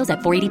speeds. Videos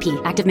at 480p.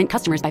 Active Mint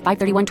customers by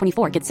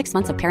 531.24 get 6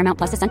 months of Paramount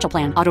Plus Essential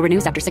Plan. Auto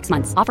renews after 6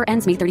 months. Offer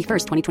ends May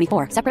 31st,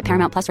 2024. Separate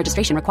Paramount Plus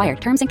registration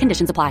required. Terms and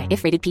conditions apply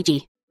if rated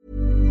PG.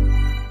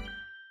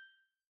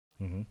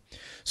 Mm-hmm.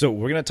 So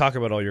we're going to talk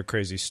about all your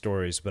crazy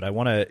stories, but I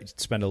want to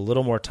spend a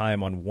little more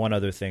time on one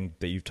other thing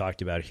that you've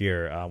talked about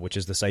here, which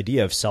is this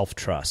idea of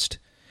self-trust.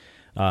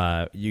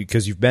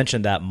 Because you've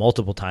mentioned that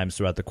multiple times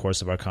throughout the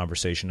course of our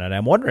conversation, and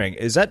I'm wondering,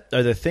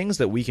 are there things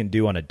that we can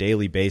do on a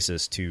daily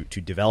basis to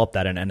develop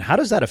that, and how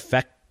does that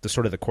affect the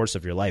sort of the course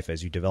of your life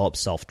as you develop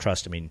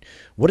self-trust? I mean,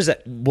 what is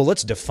that? Well,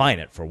 let's define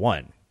it for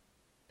one.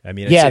 I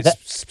mean, it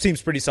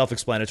seems pretty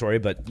self-explanatory,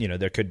 but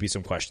there could be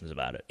some questions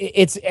about it.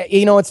 It's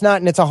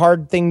not, and it's a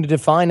hard thing to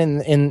define,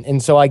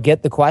 and so I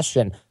get the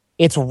question.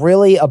 It's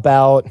really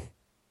about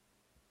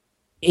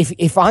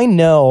if I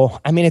know.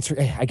 I mean,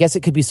 I guess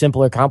it could be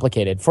simple or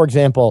complicated. For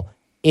example,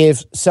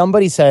 if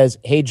somebody says,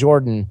 "Hey,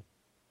 Jordan,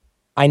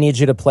 I need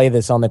you to play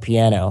this on the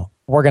piano,"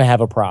 we're gonna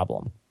have a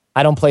problem.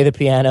 I don't play the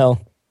piano.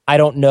 I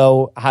don't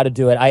know how to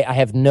do it. I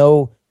have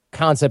no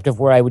concept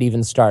of where I would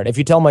even start. If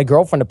you tell my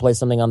girlfriend to play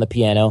something on the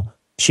piano,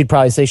 she'd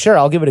probably say, sure,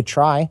 I'll give it a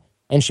try.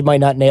 And she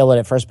might not nail it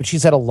at first, but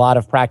she's had a lot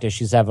of practice.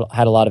 She's had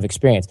a lot of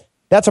experience.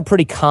 That's a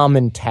pretty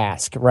common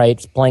task,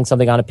 right? Playing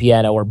something on a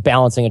piano or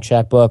balancing a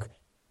checkbook.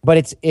 But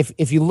it's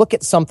if you look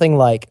at something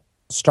like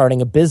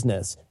starting a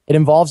business, it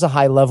involves a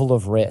high level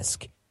of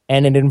risk.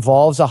 And it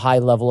involves a high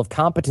level of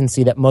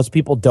competency that most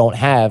people don't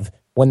have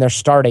when they're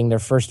starting their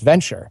first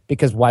venture.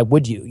 Because why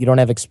would you? You don't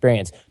have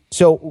experience.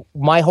 So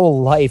my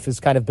whole life has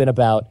kind of been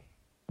about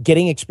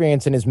getting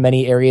experience in as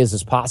many areas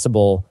as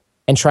possible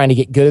and trying to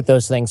get good at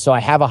those things so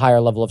I have a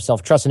higher level of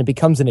self-trust, and it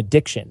becomes an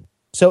addiction.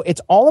 So it's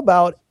all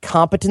about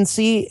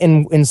competency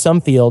in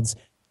some fields,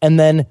 and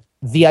then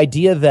the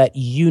idea that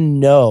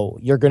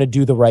you're going to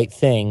do the right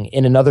thing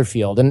in another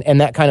field. And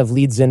that kind of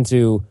leads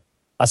into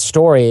a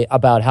story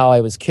about how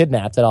I was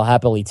kidnapped that I'll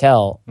happily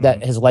tell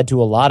that has led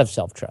to a lot of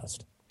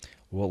self-trust.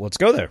 Well, let's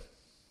go there.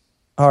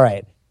 All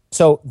right.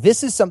 So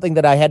this is something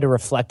that I had to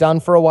reflect on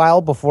for a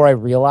while before I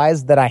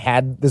realized that I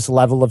had this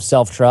level of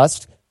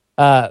self-trust.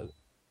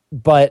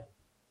 But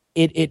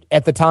it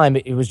at the time,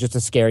 it was just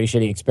a scary,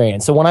 shitty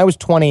experience. So when I was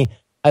 20,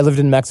 I lived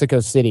in Mexico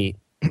City,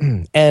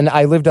 and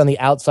I lived on the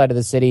outside of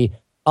the city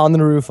on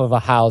the roof of a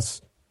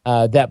house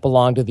that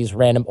belonged to these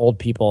random old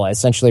people I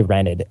essentially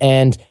rented.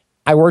 And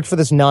I worked for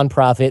this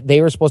nonprofit.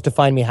 They were supposed to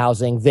find me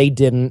housing. They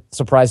didn't.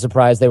 Surprise,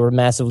 surprise. They were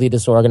massively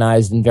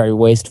disorganized and very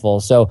wasteful.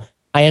 So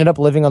I ended up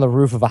living on the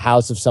roof of a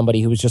house of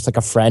somebody who was just like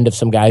a friend of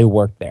some guy who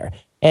worked there.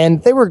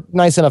 And they were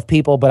nice enough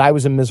people, but I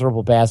was a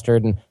miserable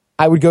bastard. And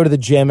I would go to the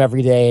gym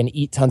every day and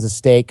eat tons of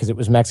steak because it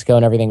was Mexico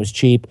and everything was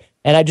cheap.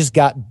 And I just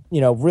got,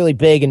 really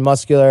big and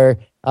muscular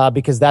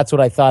because that's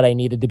what I thought I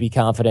needed to be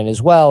confident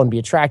as well and be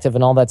attractive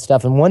and all that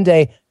stuff. And one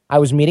day I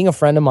was meeting a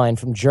friend of mine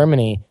from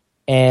Germany,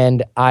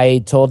 and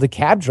I told the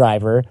cab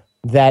driver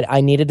that I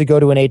needed to go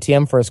to an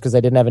ATM first because I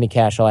didn't have any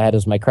cash. All I had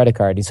was my credit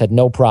card. He said,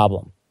 no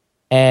problem.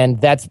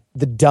 And that's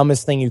the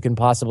dumbest thing you can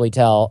possibly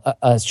tell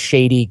a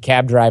shady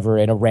cab driver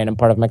in a random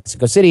part of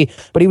Mexico City.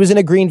 But he was in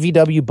a green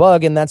VW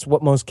Bug, and that's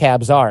what most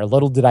cabs are.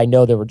 Little did I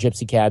know there were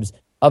gypsy cabs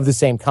of the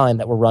same kind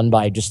that were run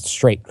by just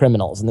straight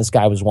criminals, and this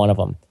guy was one of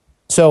them.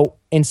 So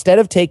instead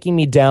of taking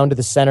me down to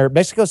the center,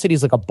 Mexico City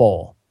is like a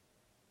bowl.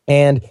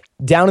 And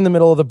down in the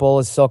middle of the bowl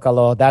is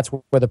Zócalo. That's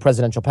where the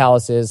presidential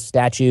palace is,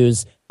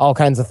 statues, all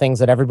kinds of things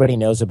that everybody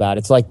knows about.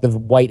 It's like the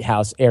White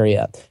House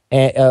area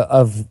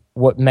of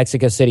what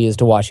Mexico City is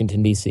to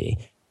Washington, D.C.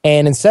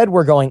 And instead,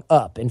 we're going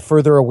up and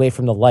further away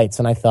from the lights.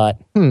 And I thought,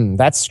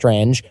 that's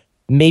strange.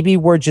 Maybe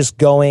we're just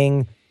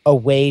going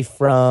away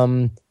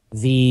from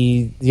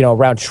the,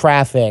 around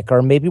traffic,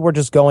 or maybe we're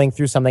just going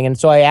through something. And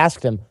so I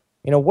asked him,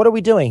 what are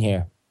we doing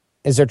here?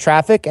 Is there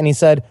traffic? And he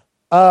said,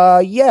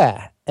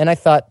 yeah. And I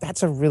thought,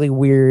 that's a really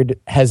weird,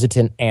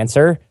 hesitant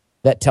answer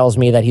that tells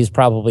me that he's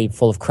probably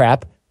full of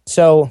crap.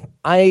 So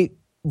I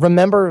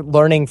remember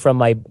learning from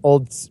my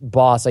old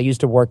boss, I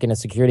used to work in a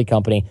security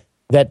company,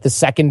 that the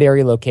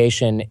secondary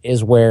location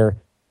is where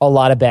a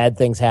lot of bad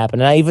things happen.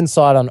 And I even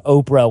saw it on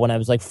Oprah when I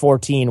was like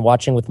 14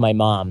 watching with my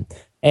mom.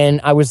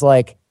 And I was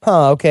like,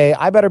 okay,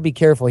 I better be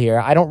careful here.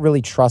 I don't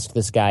really trust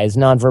this guy. His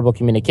nonverbal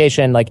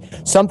communication, like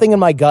something in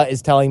my gut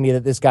is telling me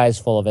that this guy is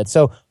full of it.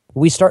 So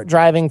we start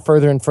driving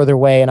further and further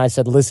away, and I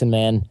said, listen,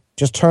 man,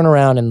 just turn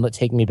around and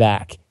take me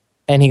back.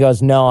 And he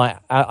goes, no,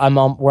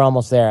 we're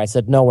almost there. I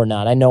said, no, we're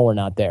not. I know we're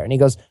not there. And he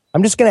goes,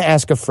 I'm just going to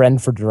ask a friend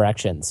for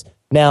directions.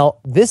 Now,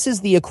 this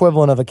is the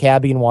equivalent of a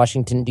cabbie in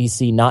Washington,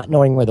 D.C., not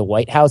knowing where the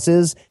White House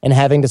is and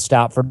having to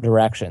stop for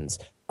directions.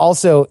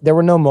 Also, there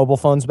were no mobile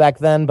phones back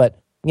then, but,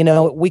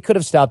 we could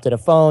have stopped at a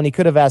phone. He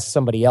could have asked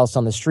somebody else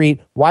on the street.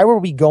 Why were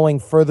we going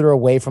further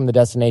away from the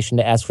destination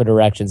to ask for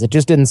directions? It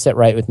just didn't sit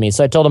right with me.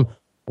 So I told him,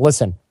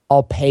 listen,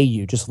 I'll pay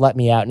you. Just let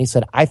me out. And he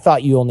said, I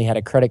thought you only had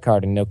a credit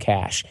card and no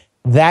cash.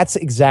 That's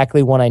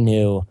exactly when I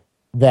knew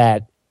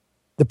that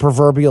the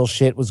proverbial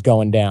shit was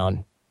going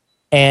down.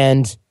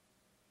 And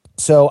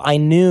so I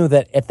knew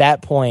that at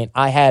that point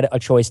I had a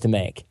choice to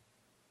make.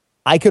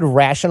 I could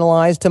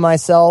rationalize to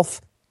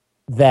myself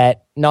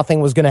that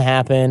nothing was going to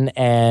happen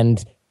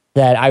and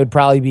that I would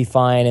probably be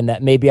fine and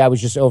that maybe I was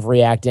just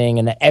overreacting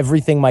and that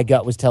everything my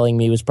gut was telling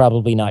me was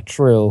probably not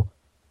true.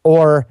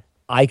 Or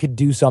I could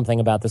do something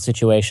about the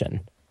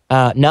situation.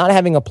 Not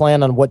having a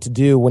plan on what to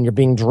do when you're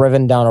being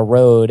driven down a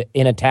road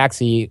in a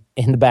taxi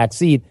in the back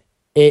seat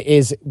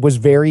was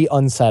very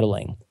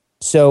unsettling.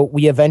 So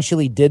we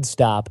eventually did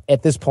stop.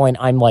 At this point,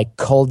 I'm like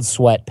cold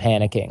sweat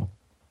panicking.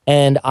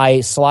 And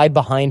I slide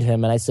behind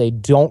him and I say,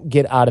 don't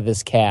get out of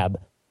this cab.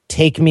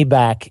 Take me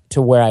back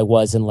to where I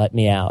was and let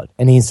me out.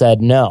 And he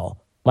said, no,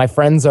 my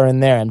friends are in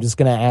there. I'm just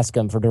going to ask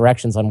them for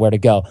directions on where to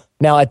go.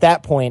 Now, at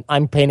that point,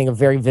 I'm painting a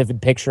very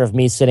vivid picture of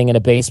me sitting in a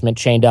basement,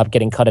 chained up,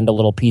 getting cut into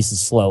little pieces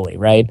slowly,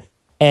 right?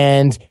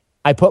 And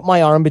I put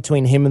my arm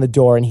between him and the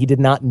door, and he did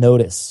not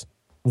notice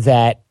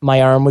that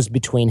my arm was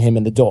between him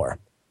and the door.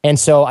 And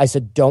so I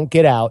said, don't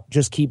get out,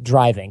 just keep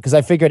driving. Because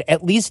I figured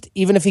at least,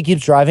 even if he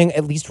keeps driving,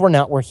 at least we're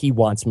not where he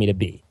wants me to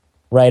be,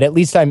 right? At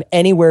least I'm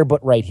anywhere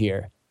but right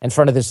here in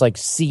front of this like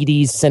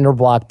seedy cinder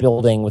block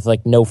building with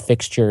like no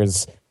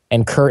fixtures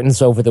and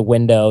curtains over the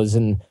windows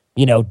and,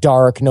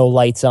 dark, no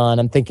lights on.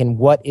 I'm thinking,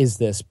 what is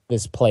this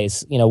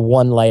place?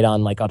 One light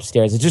on like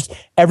upstairs. It's just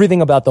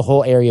everything about the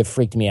whole area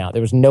freaked me out.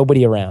 There was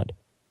nobody around.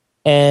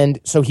 And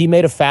so he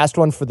made a fast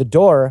one for the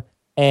door.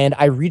 And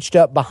I reached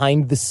up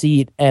behind the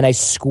seat and I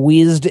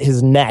squeezed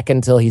his neck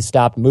until he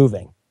stopped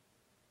moving.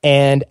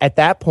 And at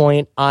that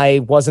point, I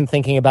wasn't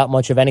thinking about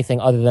much of anything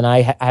other than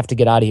I have to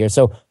get out of here.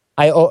 So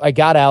I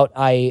got out.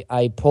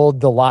 I pulled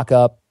the lock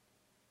up,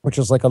 which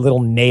was like a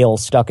little nail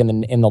stuck in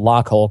the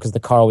lock hole because the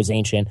car was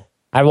ancient.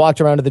 I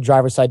walked around to the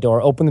driver's side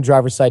door, opened the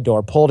driver's side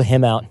door, pulled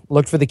him out,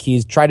 looked for the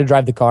keys, tried to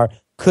drive the car,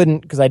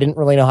 couldn't because I didn't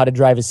really know how to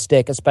drive a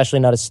stick, especially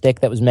not a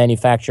stick that was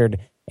manufactured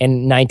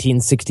in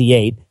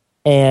 1968.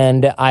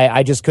 And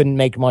I just couldn't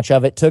make much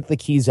of it. Took the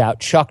keys out,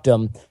 chucked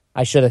them.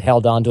 I should have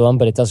held on to them,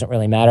 but it doesn't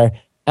really matter.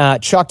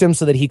 Chucked him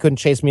so that he couldn't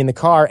chase me in the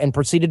car and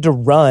proceeded to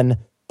run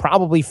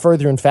probably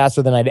further and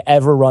faster than I'd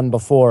ever run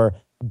before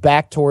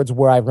back towards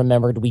where I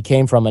remembered we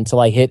came from until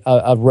I hit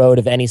a road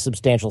of any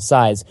substantial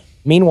size.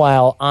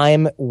 Meanwhile,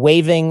 I'm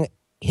waving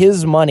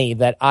his money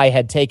that I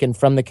had taken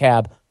from the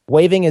cab,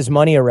 waving his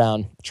money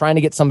around, trying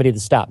to get somebody to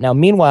stop. Now,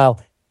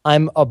 meanwhile,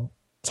 I'm a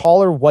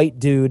taller white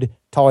dude,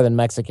 taller than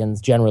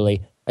Mexicans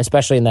generally,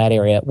 especially in that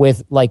area,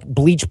 with like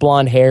bleach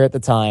blonde hair at the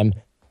time,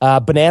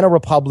 Banana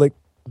Republic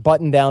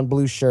button-down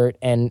blue shirt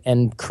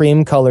and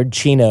cream-colored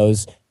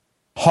chinos,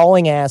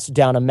 hauling ass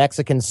down a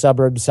Mexican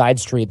suburb side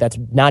street that's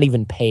not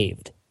even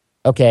paved.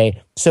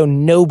 Okay, so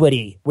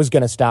nobody was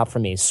going to stop for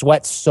me.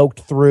 Sweat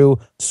soaked through,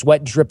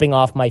 sweat dripping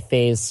off my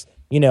face.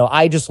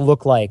 I just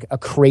look like a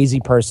crazy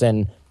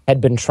person had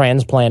been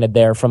transplanted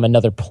there from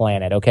another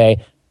planet,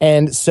 okay?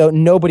 And so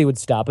nobody would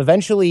stop.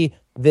 Eventually,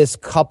 this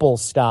couple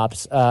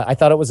stops. I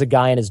thought it was a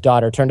guy and his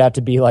daughter. Turned out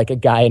to be like a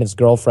guy and his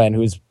girlfriend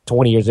who was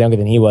 20 years younger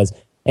than he was.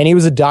 And he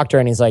was a doctor,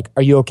 and he's like,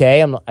 are you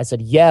okay? I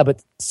said, yeah,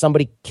 but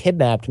somebody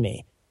kidnapped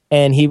me.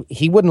 And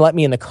he wouldn't let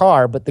me in the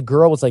car, but the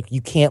girl was like,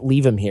 you can't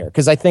leave him here.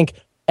 Because I think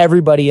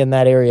everybody in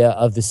that area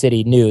of the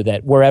city knew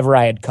that wherever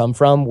I had come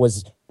from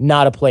was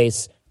not a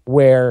place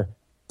where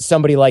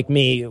somebody like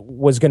me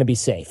was going to be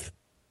safe.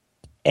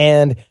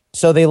 And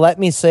so they let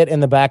me sit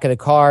in the back of the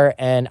car,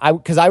 and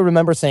because I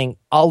remember saying,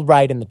 I'll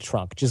ride in the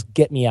trunk, just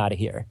get me out of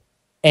here.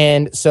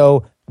 And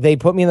so they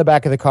put me in the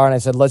back of the car, and I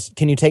said,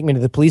 can you take me to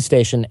the police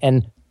station?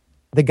 And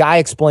the guy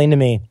explained to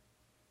me,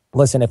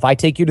 listen, if I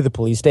take you to the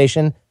police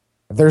station,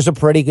 there's a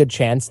pretty good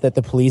chance that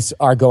the police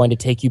are going to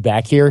take you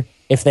back here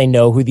if they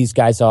know who these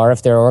guys are,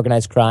 if they're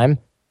organized crime.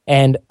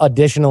 And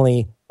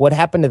additionally, what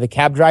happened to the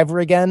cab driver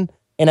again?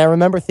 And I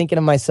remember thinking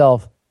to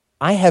myself,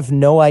 I have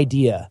no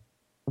idea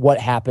what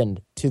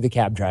happened to the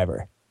cab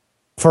driver.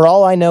 For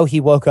all I know,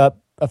 he woke up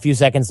a few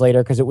seconds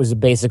later because it was a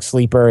basic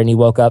sleeper, and he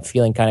woke up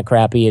feeling kind of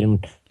crappy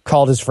and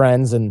called his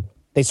friends, and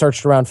they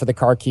searched around for the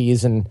car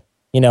keys and,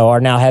 are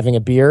now having a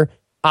beer.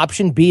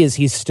 Option B is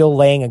he's still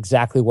laying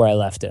exactly where I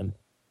left him.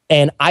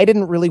 And I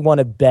didn't really want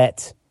to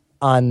bet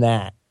on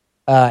that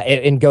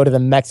and go to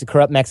the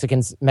corrupt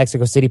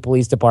Mexico City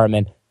Police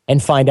Department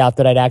and find out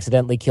that I'd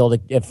accidentally killed a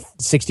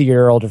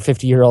 60-year-old or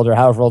 50-year-old or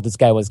however old this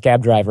guy was,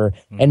 cab driver.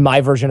 And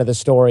my version of the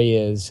story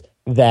is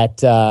that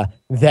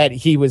that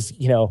he was,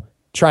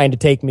 trying to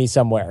take me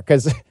somewhere,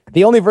 because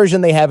the only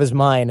version they have is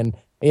mine. And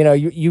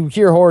you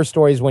hear horror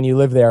stories when you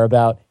live there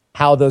about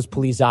how those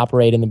police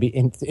operate in the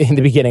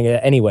beginning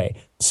anyway.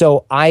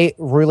 So I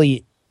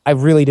really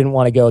didn't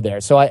want to go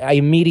there. So I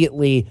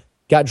immediately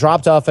got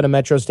dropped off at a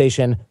metro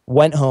station,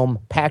 went home,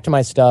 packed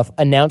my stuff,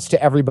 announced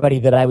to everybody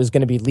that I was going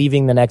to be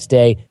leaving the next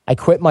day. I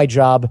quit my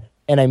job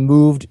and I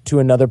moved to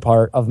another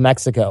part of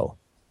Mexico.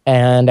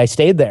 And I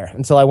stayed there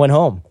until I went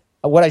home.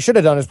 What I should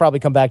have done is probably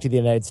come back to the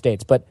United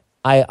States, but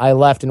I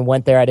left and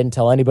went there. I didn't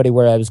tell anybody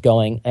where I was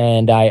going,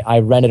 and I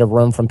rented a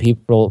room from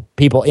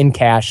people in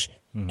cash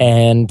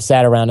and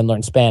sat around and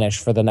learned Spanish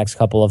for the next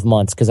couple of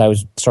months because I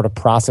was sort of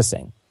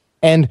processing.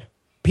 And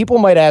people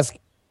might ask,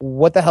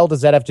 what the hell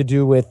does that have to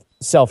do with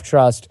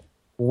self-trust?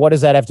 What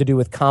does that have to do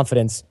with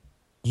confidence?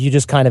 You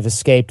just kind of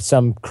escaped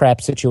some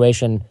crap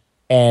situation,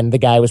 and the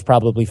guy was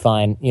probably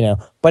fine,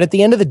 But at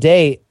the end of the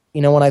day,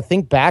 when I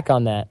think back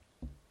on that,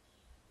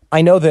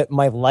 I know that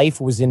my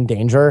life was in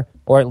danger,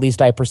 or at least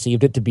I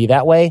perceived it to be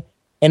that way.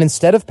 And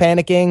instead of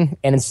panicking,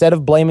 and instead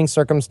of blaming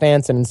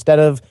circumstance, and instead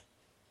of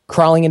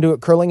curling into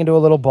a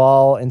little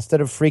ball, instead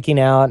of freaking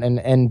out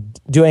and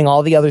doing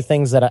all the other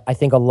things that I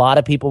think a lot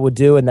of people would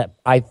do and that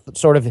I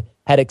sort of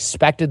had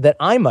expected that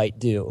I might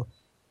do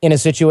in a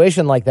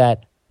situation like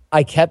that,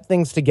 I kept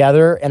things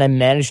together and I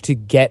managed to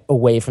get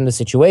away from the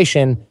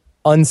situation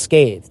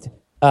unscathed,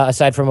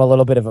 aside from a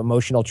little bit of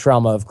emotional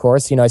trauma, of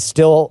course. I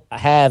still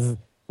have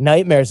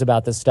nightmares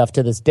about this stuff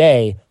to this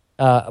day,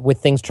 with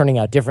things turning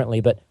out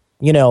differently. But,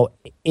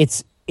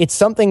 it's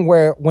something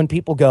where when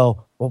people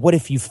go, well, what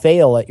if you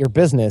fail at your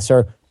business?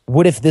 Or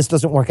what if this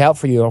doesn't work out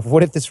for you? Or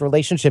what if this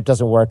relationship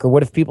doesn't work? Or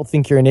what if people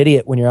think you're an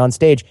idiot when you're on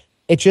stage?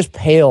 It just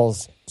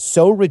pales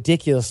so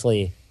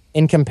ridiculously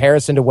in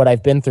comparison to what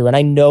I've been through. And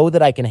I know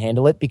that I can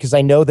handle it because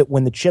I know that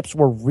when the chips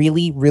were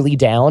really, really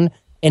down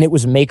and it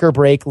was make or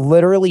break,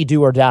 literally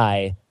do or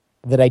die,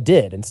 that I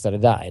did instead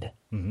of died.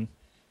 Mm-hmm.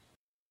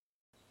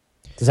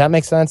 Does that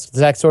make sense? Does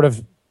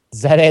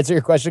that answer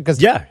your question?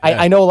 Because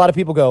I know a lot of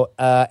people go,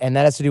 and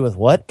that has to do with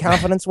what,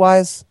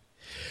 confidence-wise?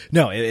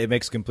 No, it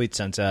makes complete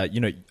sense.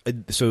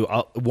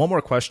 So one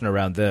more question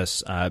around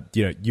this.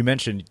 You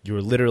mentioned you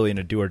were literally in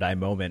a do or die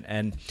moment,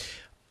 and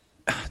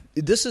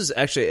this is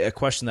actually a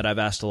question that I've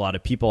asked a lot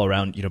of people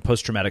around,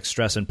 post-traumatic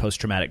stress and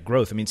post-traumatic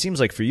growth. I mean, it seems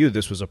like for you,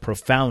 this was a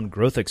profound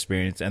growth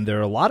experience, and there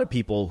are a lot of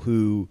people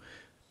who,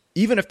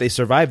 even if they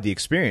survived the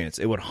experience,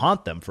 it would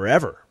haunt them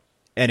forever.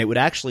 And it would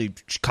actually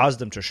cause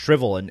them to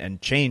shrivel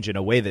and change in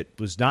a way that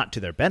was not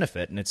to their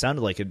benefit. And it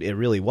sounded like it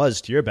really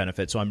was to your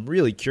benefit. So I'm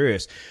really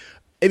curious.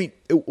 I mean,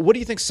 what do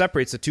you think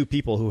separates the two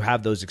people who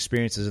have those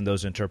experiences and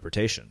those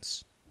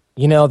interpretations?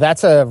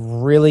 That's a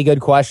really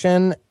good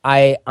question.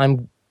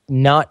 I'm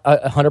not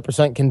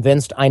 100%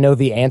 convinced I know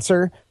the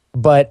answer,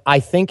 but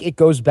I think it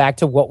goes back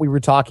to what we were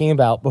talking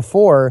about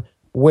before,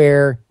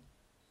 where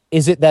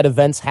is it that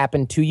events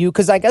happen to you?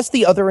 Because I guess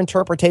the other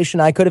interpretation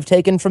I could have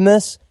taken from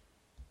this,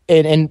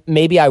 and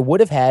maybe I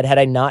would have had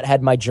I not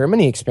had my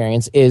Germany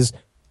experience, is,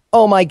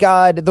 oh my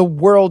God, the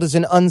world is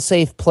an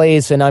unsafe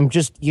place and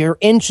you're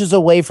inches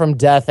away from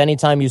death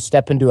anytime you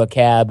step into a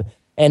cab,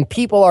 and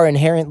people are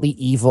inherently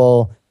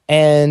evil,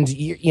 and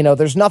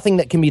there's nothing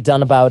that can be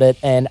done about it.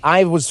 And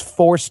I was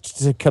forced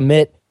to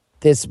commit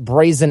this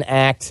brazen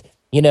act,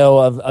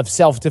 of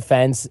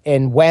self-defense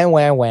and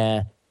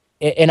wah.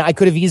 And I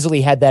could have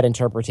easily had that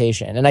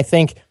interpretation. And I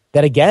think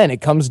that, again,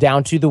 it comes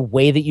down to the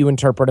way that you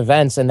interpret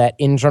events and that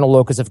internal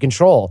locus of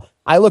control.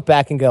 I look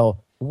back and go,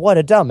 what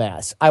a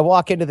dumbass. I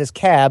walk into this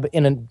cab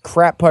in a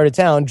crap part of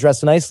town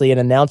dressed nicely and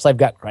announce I've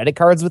got credit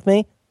cards with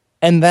me.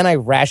 And then I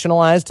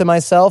rationalize to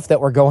myself that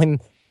we're going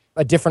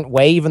a different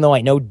way, even though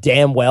I know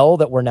damn well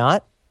that we're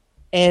not.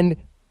 And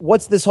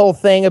what's this whole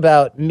thing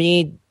about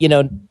me,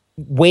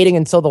 waiting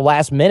until the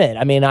last minute?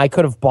 I mean, I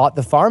could have bought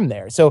the farm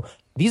there. So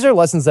these are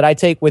lessons that I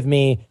take with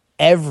me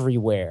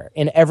everywhere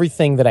in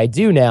everything that I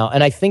do now.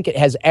 And I think it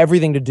has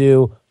everything to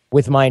do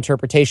with my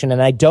interpretation.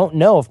 And I don't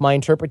know if my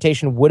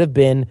interpretation would have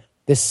been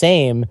the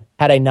same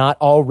had I not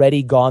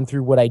already gone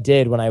through what I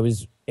did when I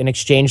was an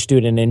exchange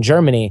student in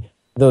Germany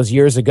those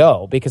years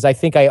ago, because I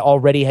think I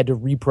already had to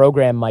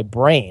reprogram my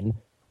brain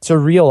to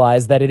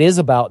realize that it is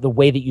about the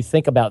way that you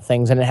think about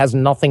things, and it has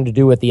nothing to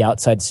do with the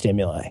outside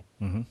stimuli.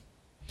 Mm-hmm.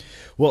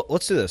 Well,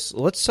 let's do this.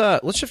 Let's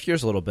shift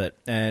gears a little bit,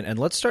 and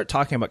let's start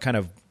talking about kind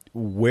of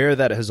where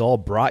that has all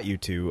brought you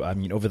to, I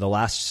mean, over the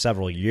last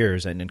several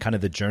years, and kind of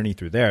the journey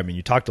through there. I mean,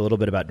 you talked a little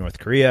bit about North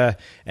Korea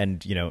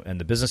and, and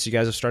the business you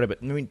guys have started, but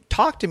I mean,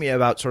 talk to me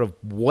about sort of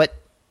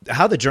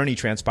how the journey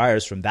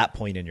transpires from that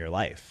point in your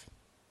life.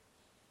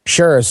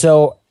 Sure.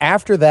 So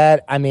after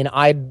that, I mean,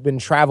 I'd been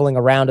traveling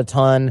around a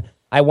ton.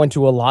 I went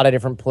to a lot of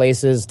different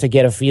places to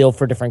get a feel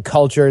for different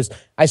cultures.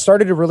 I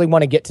started to really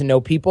want to get to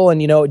know people.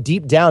 And,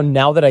 deep down,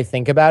 now that I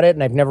think about it,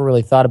 and I've never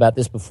really thought about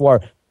this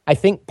before, I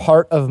think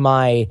part of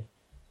my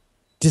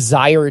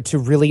desire to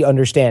really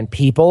understand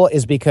people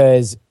is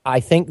because I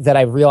think that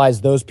I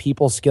realized those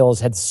people skills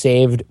had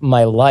saved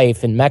my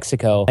life in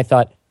Mexico.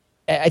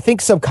 I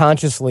think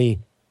subconsciously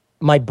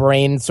my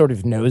brain sort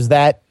of knows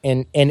that,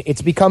 and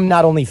it's become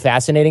not only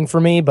fascinating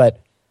for me,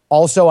 but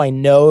also I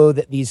know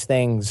that these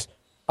things,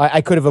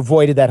 I could have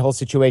avoided that whole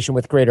situation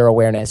with greater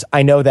awareness.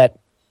 I know that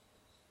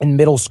in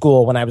middle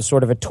school, when I was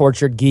sort of a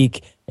tortured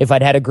geek, if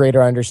I'd had a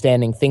greater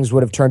understanding, things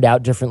would have turned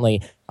out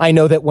differently. I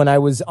know that when I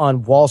was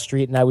on Wall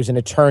Street and I was an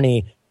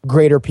attorney,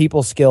 greater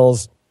people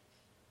skills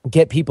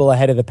get people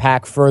ahead of the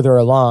pack further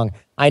along.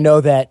 I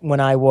know that when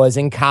I was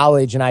in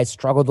college and I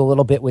struggled a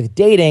little bit with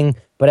dating,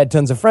 but had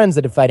tons of friends,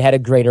 that if I'd had a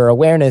greater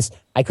awareness,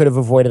 I could have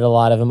avoided a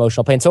lot of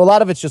emotional pain. So a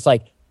lot of it's just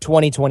like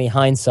 20/20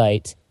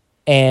 hindsight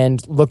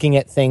and looking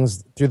at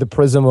things through the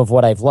prism of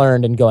what I've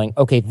learned and going,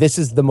 okay, this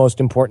is the most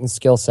important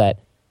skill set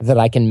that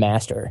I can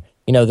master.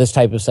 This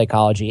type of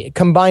psychology,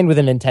 combined with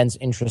an intense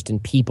interest in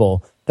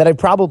people that I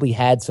probably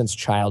had since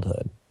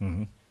childhood.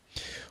 Mm-hmm.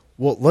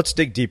 Well, let's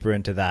dig deeper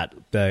into that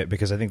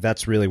because I think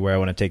that's really where I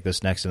want to take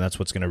this next, and that's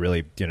what's going to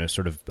really,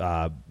 sort of,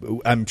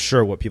 I'm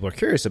sure what people are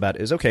curious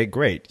about is, okay,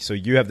 great. So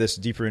you have this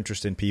deeper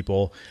interest in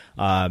people.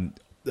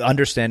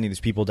 Understanding these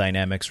people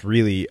dynamics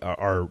really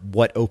are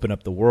what open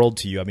up the world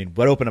to you. I mean,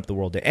 what open up the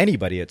world to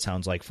anybody, it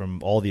sounds like,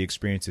 from all the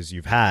experiences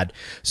you've had.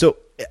 So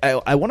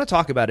I want to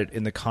talk about it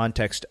in the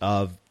context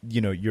of,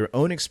 your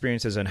own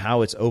experiences and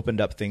how it's opened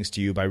up things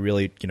to you by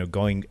really,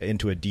 going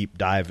into a deep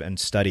dive and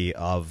study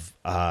of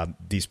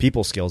these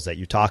people skills that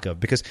you talk of.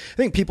 Because I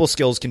think people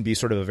skills can be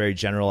sort of a very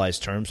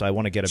generalized term, so I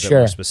want to get a bit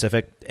more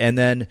specific. And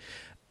then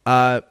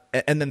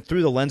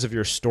through the lens of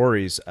your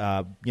stories,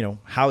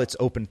 how it's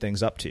opened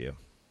things up to you.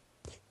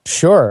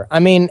 Sure.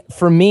 I mean,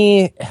 for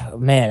me,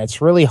 man,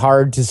 it's really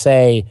hard to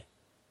say.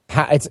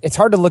 It's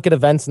hard to look at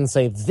events and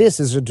say, this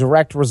is a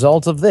direct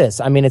result of this.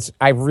 I mean,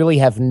 I really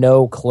have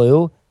no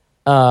clue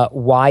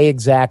why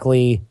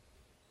exactly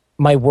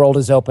my world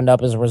has opened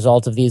up as a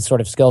result of these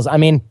sort of skills. I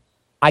mean,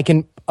 I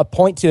can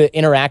point to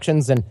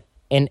interactions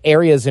and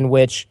areas in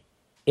which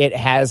it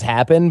has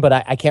happened, but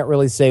I can't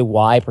really say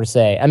why per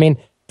se. I mean,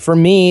 for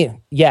me,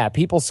 yeah,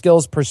 people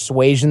skills,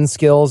 persuasion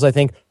skills, I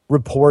think,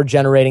 rapport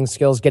generating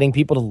skills, getting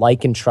people to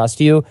like and trust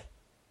you.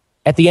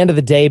 At the end of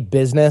the day,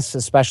 business,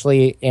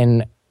 especially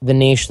in the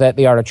niche that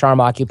the Art of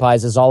Charm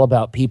occupies, is all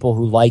about people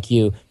who like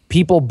you.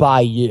 People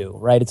buy you,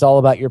 right? It's all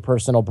about your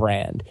personal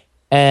brand.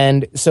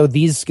 And so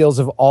these skills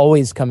have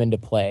always come into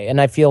play. And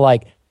I feel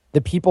like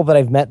the people that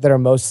I've met that are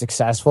most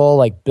successful,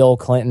 like Bill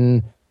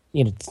Clinton,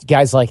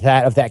 guys like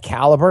that of that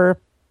caliber,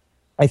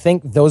 I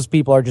think those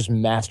people are just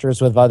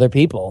masters with other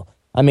people.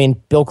 I mean,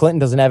 Bill Clinton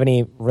doesn't have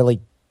any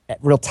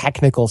real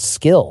technical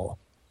skill,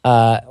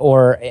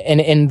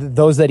 and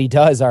those that he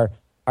does are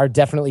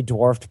definitely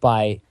dwarfed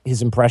by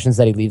his impressions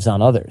that he leaves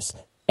on others.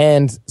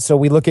 And so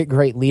we look at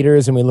great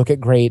leaders and we look at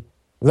great,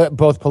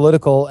 both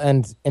political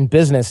and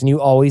business, and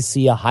you always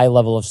see a high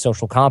level of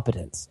social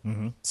competence.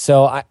 Mm-hmm.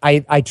 So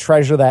I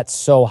treasure that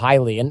so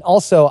highly. And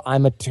also,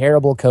 I'm a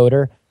terrible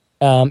coder,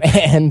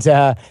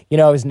 I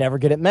was never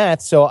good at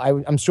math. So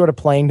I'm sort of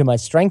playing to my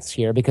strengths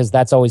here because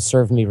that's always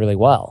served me really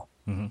well.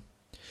 Mm-hmm.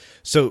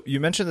 So you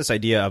mentioned this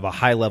idea of a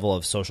high level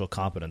of social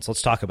competence.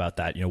 Let's talk about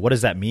that. What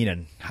does that mean,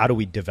 and how do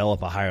we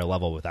develop a higher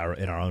level in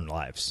our own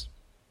lives?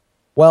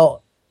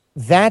 Well,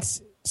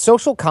 that's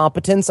social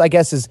competence, I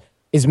guess,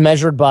 is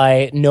measured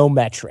by no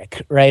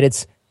metric,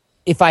 right?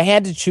 If I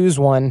had to choose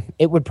one,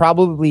 it would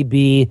probably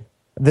be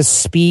the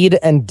speed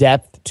and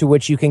depth to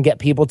which you can get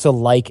people to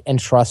like and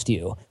trust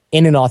you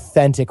in an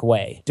authentic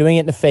way. Doing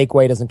it in a fake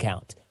way doesn't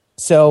count.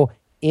 So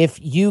if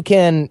you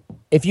can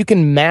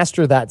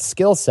master that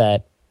skill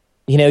set,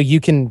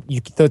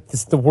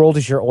 the world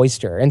is your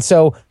oyster. And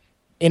so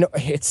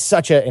it's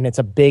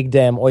a big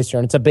damn oyster,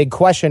 and it's a big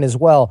question as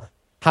well.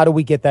 How do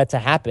we get that to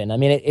happen? I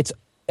mean, it's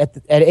at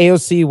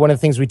AOC, one of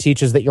the things we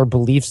teach is that your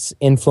beliefs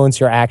influence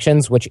your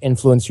actions, which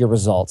influence your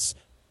results.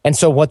 And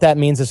so what that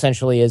means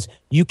essentially is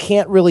you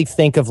can't really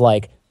think of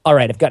like, all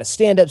right, I've got to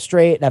stand up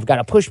straight and I've got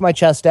to push my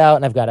chest out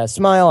and I've got to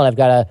smile and I've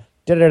got to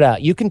da-da-da.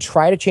 You can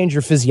try to change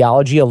your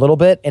physiology a little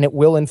bit and it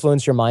will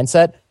influence your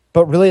mindset.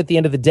 But really, at the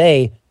end of the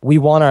day, we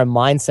want our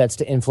mindsets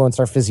to influence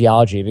our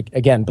physiology.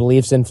 Again,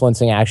 beliefs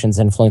influencing actions,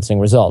 influencing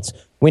results.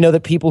 We know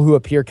that people who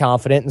appear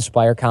confident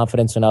inspire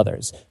confidence in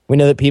others. We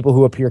know that people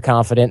who appear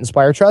confident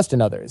inspire trust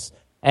in others.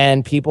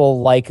 And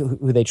people like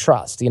who they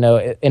trust,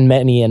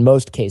 in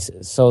most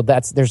cases. So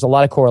there's a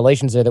lot of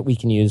correlations there that we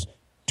can use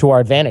to our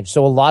advantage.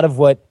 So a lot of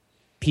what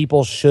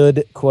people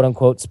should, quote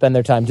unquote, spend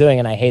their time doing,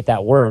 and I hate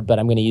that word, but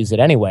I'm going to use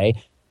it anyway,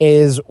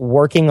 is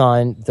working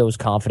on those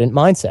confident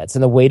mindsets.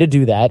 And the way to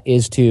do that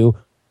is to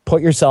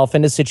put yourself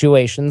into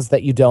situations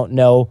that you don't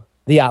know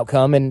the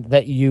outcome and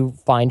that you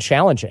find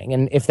challenging.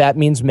 And if that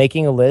means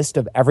making a list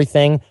of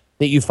everything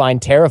that you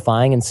find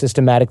terrifying and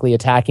systematically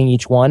attacking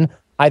each one,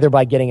 either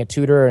by getting a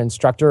tutor or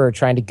instructor or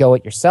trying to go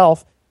it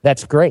yourself,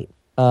 that's great.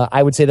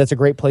 I would say that's a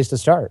great place to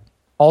start.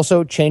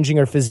 Also, changing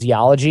your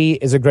physiology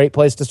is a great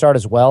place to start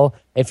as well.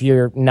 If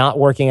you're not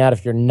working out,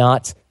 if you're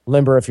not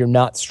limber, if you're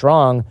not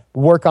strong,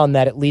 work on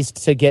that at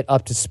least to get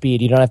up to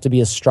speed. You don't have to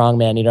be a strong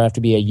man. You don't have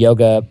to be a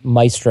yoga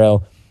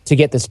maestro to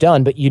get this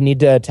done, but you need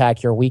to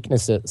attack your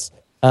weaknesses.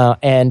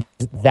 And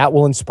that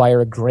will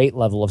inspire a great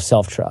level of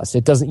self-trust.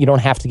 You don't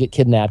have to get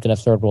kidnapped in a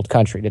third world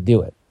country to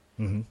do it.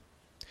 Mm-hmm.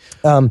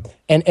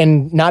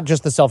 And not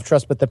just the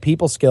self-trust, but the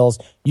people skills,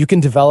 you can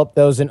develop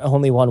those in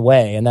only one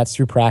way, and that's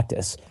through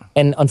practice.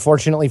 And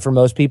unfortunately for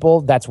most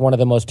people, that's one of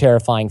the most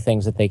terrifying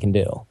things that they can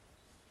do.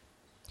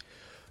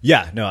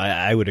 Yeah, no,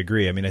 I would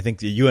agree. I mean, I think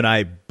that you and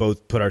I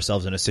both put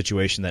ourselves in a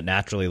situation that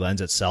naturally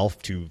lends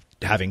itself to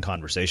having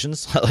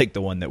conversations like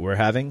the one that we're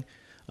having,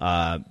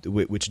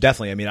 which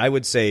definitely, I mean, I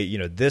would say,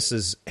 this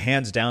has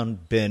hands down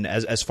been,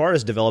 as far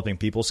as developing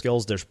people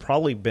skills, there's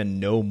probably been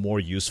no more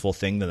useful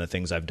thing than the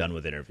things I've done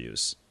with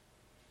interviews.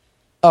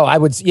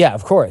 Oh, yeah,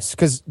 of course.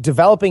 Because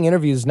developing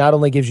interviews not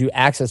only gives you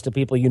access to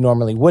people you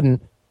normally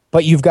wouldn't,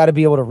 but you've got to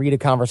be able to read a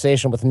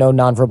conversation with no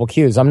nonverbal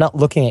cues. I'm not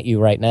looking at you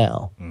right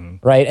now,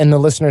 right? And the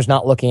listener's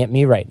not looking at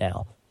me right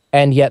now.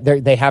 And yet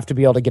they have to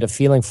be able to get a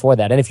feeling for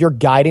that. And if you're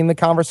guiding the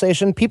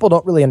conversation, people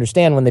don't really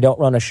understand when they don't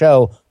run a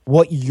show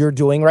what you're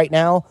doing right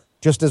now,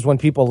 just as when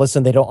people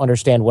listen, they don't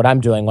understand what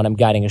I'm doing when I'm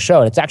guiding a show.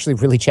 And it's actually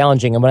really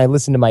challenging. And when I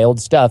listen to my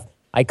old stuff,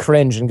 I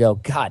cringe and go,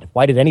 God,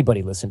 why did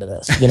anybody listen to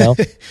this?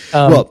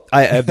 Well,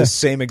 I have the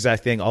same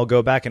exact thing. I'll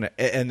go back and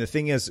the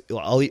thing is,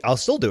 I'll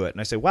still do it.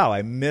 And I say, wow,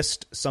 I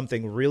missed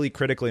something really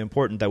critically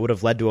important that would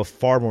have led to a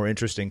far more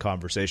interesting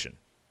conversation.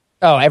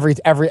 Oh, I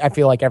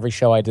feel like every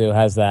show I do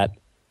has that,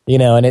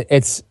 and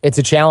it's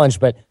a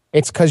challenge, but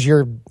it's because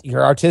you're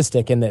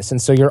artistic in this.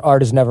 And so your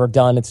art is never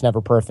done. It's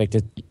never perfect.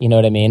 You know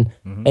what I mean?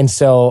 Mm-hmm. And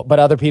so, but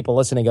other people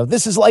listening go,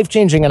 this is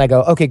life-changing. And I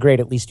go, okay, great.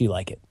 At least you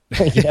like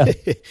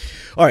it.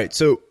 All right.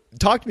 So,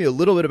 talk to me a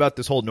little bit about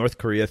this whole North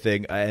Korea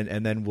thing,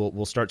 and then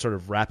we'll start sort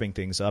of wrapping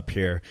things up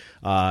here.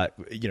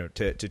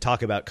 To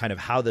talk about kind of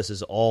how this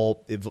is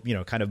all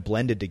kind of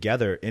blended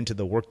together into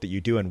the work that you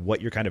do and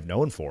what you're kind of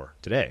known for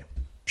today.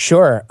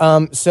 Sure.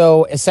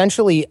 So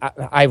essentially,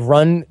 I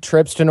run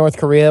trips to North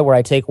Korea where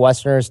I take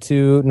Westerners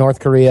to North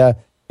Korea.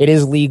 It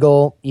is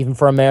legal, even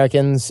for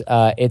Americans.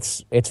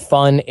 It's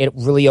fun. It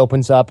really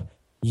opens up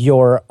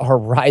your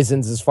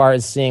horizons as far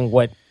as seeing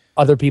what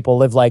other people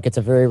live like. It's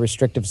a very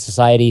restrictive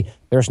society.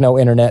 There's no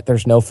internet.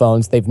 There's no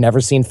phones. They've never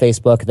seen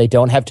Facebook. They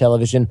don't have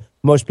television.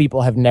 Most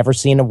people have never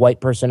seen a white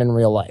person in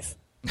real life.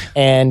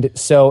 And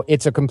so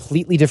it's a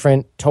completely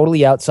different,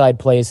 totally outside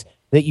place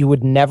that you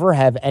would never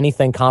have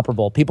anything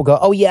comparable. People go,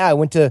 oh yeah, I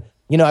went to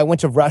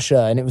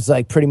Russia, and it was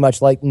like pretty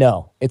much like,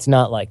 no, it's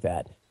not like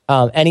that.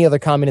 Any other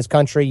communist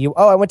country,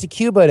 I went to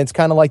Cuba, and it's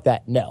kind of like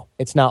that. No,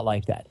 it's not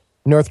like that.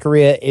 North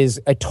Korea is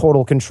a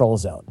total control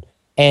zone.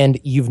 And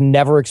you've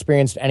never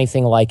experienced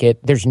anything like it.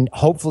 There's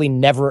hopefully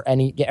never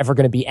ever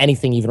going to be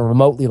anything even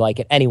remotely like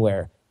it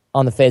anywhere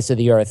on the face of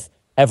the earth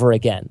ever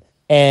again.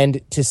 And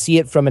to see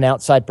it from an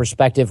outside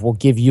perspective will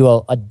give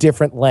you a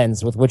different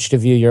lens with which to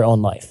view your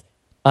own life.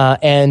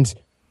 And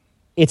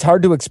it's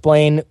hard to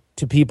explain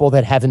to people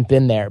that haven't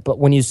been there. But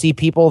when you see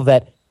people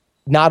that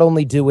not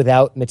only do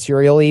without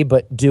materially,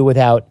 but do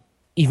without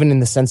even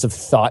in the sense of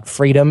thought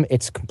freedom,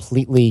 it's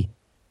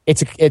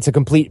a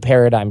complete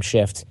paradigm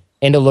shift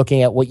into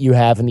looking at what you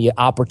have and the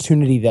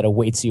opportunity that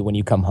awaits you when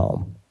you come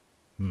home.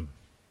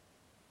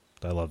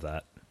 I love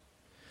that.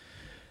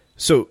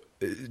 So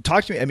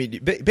talk to me. I mean,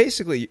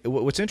 basically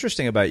what's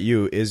interesting about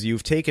you is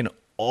you've taken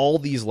all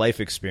these life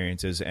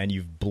experiences and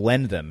you've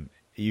blended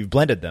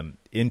them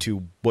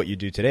into what you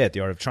do today at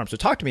the Art of Charm. So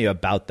talk to me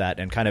about that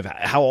and kind of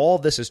how all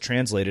this is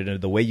translated into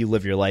the way you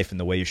live your life and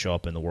the way you show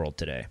up in the world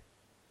today.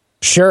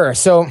 Sure.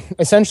 So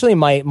essentially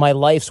my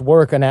life's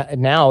work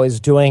now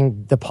is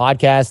doing the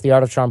podcast, the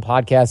Art of Charm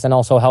podcast, and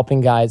also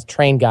helping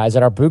train guys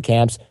at our boot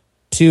camps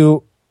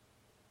to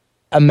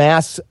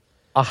amass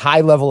a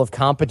high level of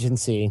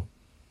competency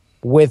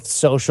with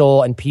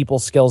social and people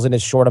skills in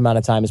as short amount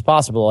of time as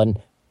possible. And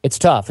it's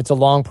tough. It's a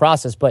long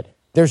process, but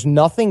there's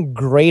nothing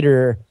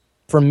greater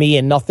for me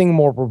and nothing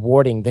more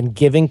rewarding than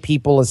giving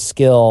people a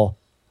skill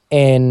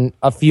in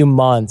a few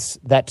months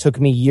that took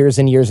me years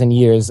and years and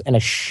years and a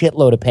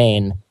shitload of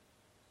pain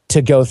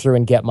to go through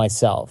and get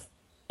myself,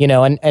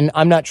 and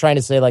I'm not trying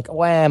to say like,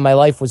 wow, my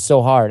life was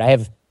so hard. I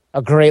have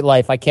a great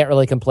life. I can't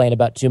really complain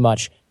about too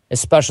much,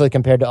 especially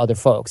compared to other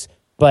folks.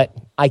 But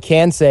I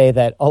can say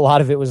that a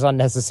lot of it was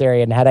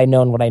unnecessary. And had I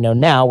known what I know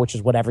now, which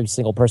is what every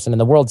single person in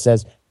the world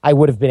says, I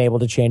would have been able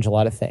to change a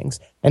lot of things.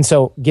 And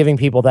so giving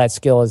people that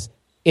skill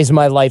is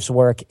my life's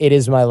work. It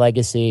is my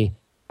legacy.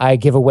 I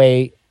give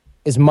away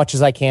as much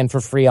as I can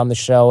for free on the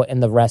show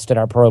and the rest at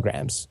our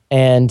programs.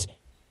 And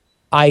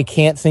I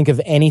can't think of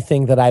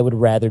anything that I would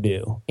rather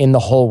do in the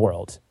whole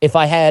world. If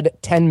I had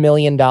 $10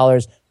 million,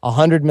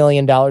 $100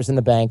 million in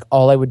the bank,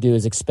 all I would do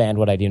is expand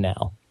what I do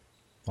now.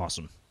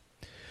 Awesome.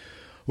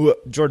 Well,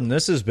 Jordan,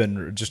 this has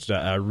been just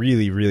a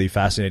really, really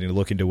fascinating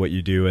look into what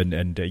you do,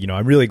 and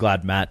I'm really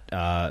glad Matt,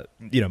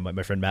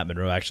 my friend Matt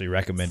Monroe actually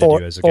recommended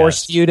you as a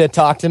forced guest. You to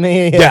talk to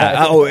me.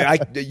 Yeah.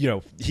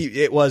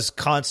 It was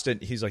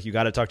constant. He's like, you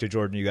got to talk to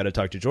Jordan. You got to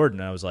talk to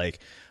Jordan. And I was like,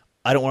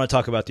 I don't want to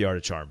talk about the art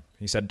of charm.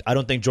 He said, I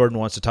don't think Jordan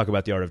wants to talk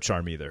about the art of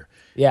charm either.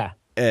 Yeah.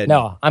 And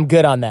no, I'm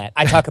good on that.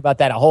 I talk about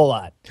that a whole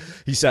lot.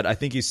 He said, I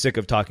think he's sick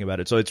of talking about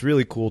it. So it's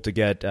really cool to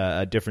get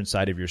a different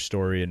side of your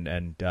story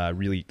and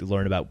really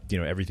learn about,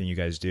 everything you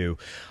guys do.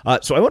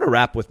 So I want to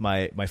wrap with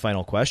my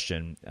final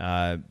question,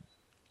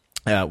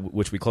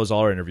 which we close all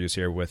our interviews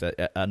here with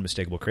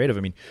Unmistakable Creative.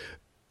 I mean,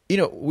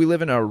 we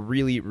live in a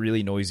really,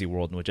 really noisy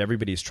world in which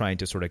everybody's trying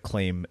to sort of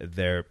claim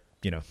their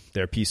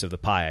piece of the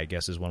pie, I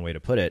guess is one way to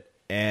put it.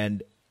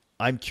 And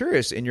I'm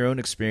curious, in your own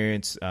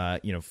experience,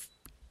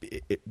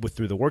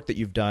 through the work that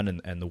you've done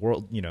and the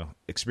world,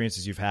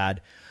 experiences you've had,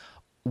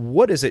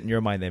 what is it in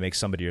your mind that makes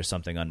somebody or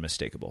something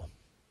unmistakable?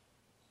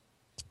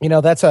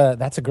 That's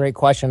a great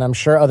question. I'm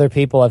sure other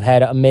people have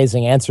had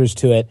amazing answers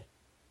to it.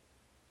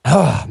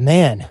 Oh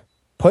man,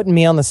 putting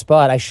me on the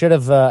spot. I should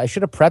have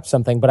prepped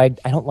something, but I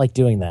don't like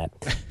doing that.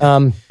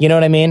 You know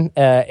what I mean?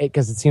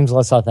 Because it seems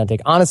less authentic.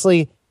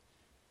 Honestly,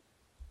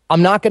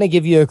 I'm not going to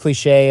give you a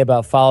cliche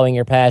about following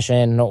your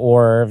passion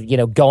or,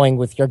 going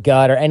with your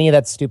gut or any of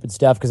that stupid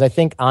stuff, because I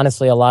think,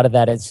 honestly, a lot of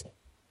that is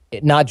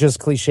not just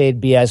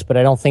cliched BS, but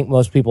I don't think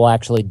most people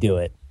actually do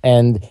it.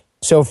 And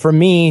so for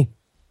me,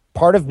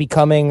 part of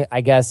becoming,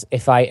 I guess,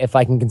 if I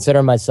can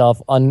consider myself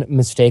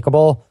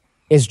unmistakable,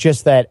 is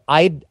just that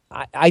I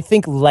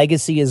think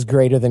legacy is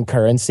greater than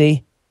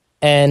currency.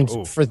 And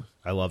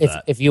I love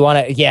that. If you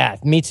want to, yeah,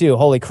 me too.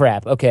 Holy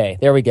crap. Okay,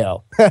 there we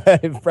go.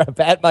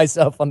 Pat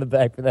myself on the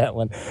back for that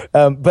one.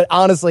 But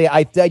honestly,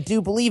 I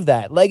do believe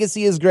that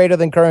legacy is greater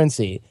than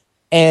currency,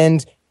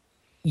 and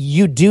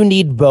you do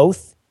need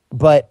both.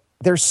 But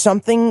there's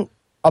something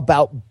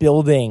about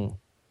building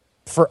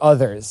for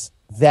others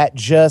that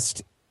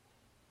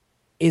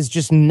is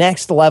just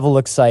next level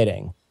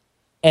exciting.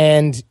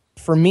 And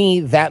for me,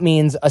 that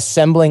means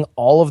assembling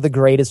all of the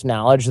greatest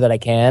knowledge that I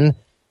can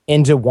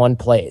into one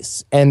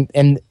place. And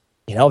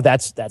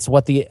that's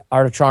what the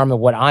art of charm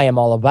and what I am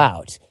all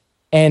about.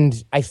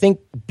 And I think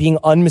being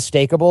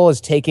unmistakable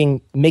is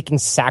making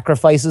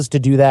sacrifices to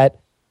do that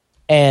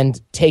and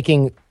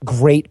taking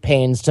great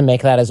pains to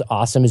make that as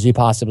awesome as you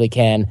possibly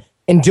can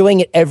and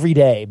doing it every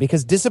day,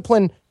 because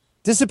discipline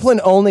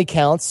only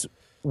counts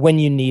when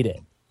you need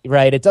it,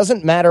 right? It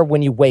doesn't matter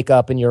when you wake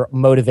up and you're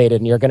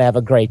motivated and you're going to have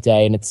a great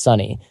day and it's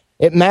sunny.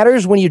 It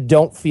matters when you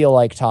don't feel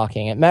like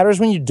talking. It matters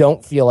when you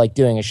don't feel like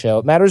doing a show.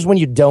 It matters when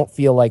you don't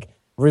feel like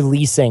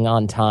releasing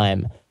on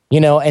time,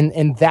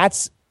 and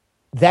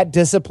that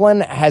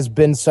discipline has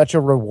been such a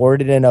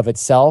reward in and of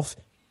itself,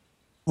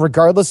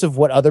 regardless of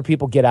what other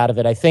people get out of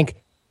it. I think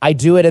I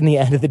do it in the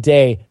end of the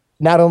day.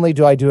 Not only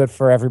do I do it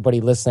for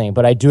everybody listening,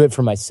 but I do it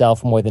for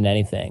myself more than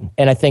anything.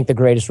 And I think the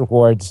greatest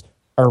rewards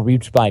are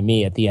reaped by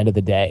me at the end of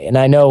the day. And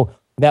I know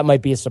that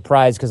might be a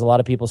surprise because a lot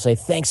of people say,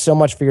 thanks so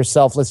much for your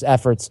selfless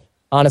efforts.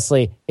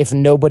 Honestly, if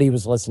nobody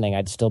was listening,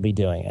 I'd still be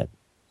doing it.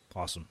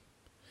 Awesome.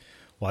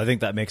 Well, I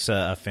think that makes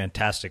a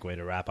fantastic way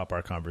to wrap up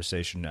our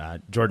conversation.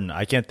 Jordan,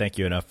 I can't thank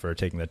you enough for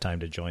taking the time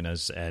to join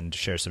us and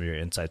share some of your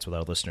insights with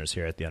our listeners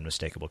here at the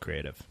Unmistakable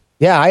Creative.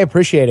 Yeah, I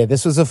appreciate it.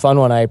 This was a fun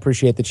one. I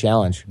appreciate the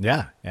challenge.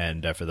 Yeah,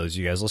 and for those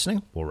of you guys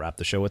listening, we'll wrap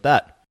the show with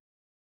that.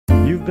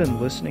 You've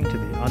been listening to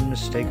the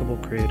Unmistakable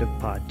Creative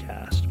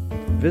Podcast.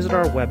 Visit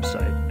our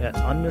website at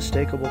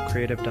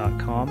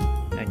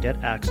unmistakablecreative.com and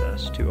get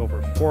access to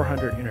over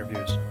 400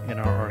 interviews in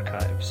our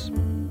archives.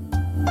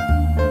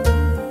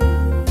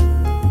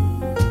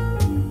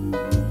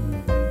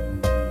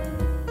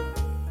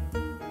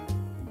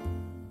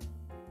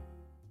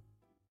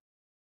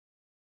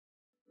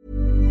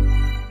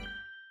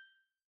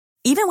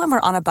 Even when we're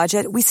on a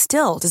budget, we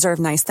still deserve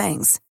nice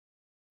things.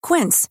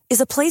 Quince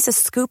is a place to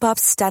scoop up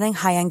stunning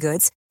high-end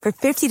goods for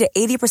 50 to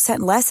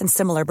 80% less than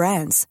similar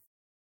brands.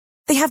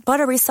 They have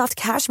buttery soft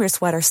cashmere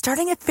sweaters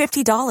starting at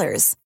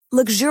 $50,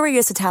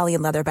 luxurious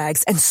Italian leather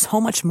bags, and so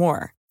much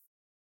more.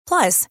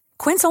 Plus,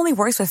 Quince only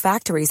works with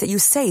factories that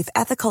use safe,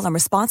 ethical, and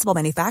responsible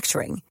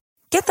manufacturing.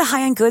 Get the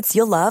high-end goods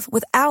you'll love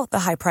without the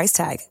high price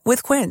tag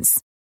with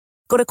Quince.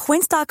 Go to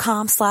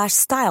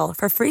quince.com/style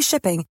for free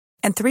shipping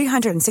and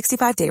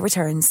 365-day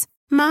returns.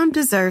 Mom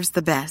deserves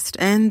the best,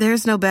 and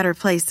there's no better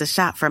place to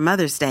shop for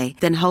Mother's Day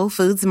than Whole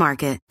Foods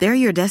Market. They're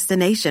your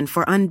destination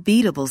for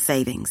unbeatable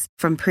savings,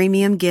 from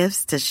premium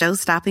gifts to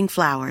show-stopping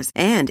flowers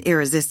and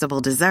irresistible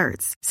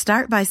desserts.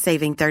 Start by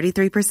saving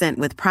 33%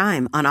 with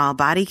Prime on all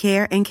body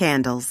care and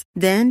candles.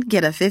 Then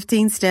get a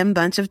 15-stem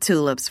bunch of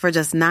tulips for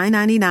just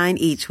 $9.99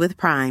 each with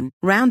Prime.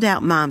 Round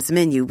out Mom's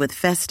menu with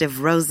festive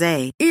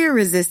rosé,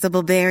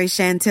 irresistible berry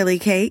chantilly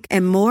cake,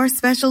 and more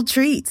special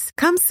treats.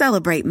 Come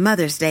celebrate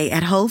Mother's Day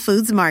at Whole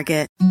Foods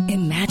Market.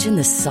 Imagine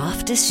the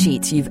softest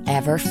sheets you've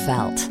ever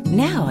felt.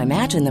 Now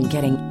imagine them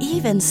getting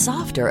even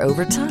softer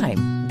over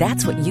time.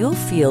 That's what you'll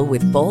feel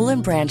with Boll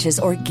 & Branch's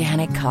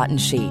organic cotton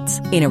sheets.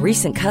 In a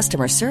recent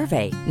customer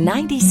survey,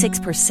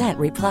 96%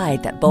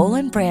 replied that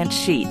Boll & Branch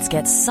sheets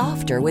get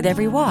softer with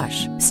every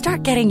wash.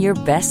 Start getting your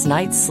best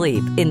night's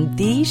sleep in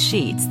these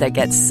sheets that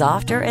get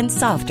softer and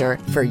softer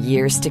for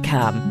years to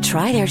come.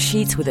 Try their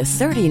sheets with a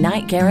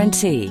 30-night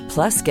guarantee.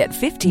 Plus, get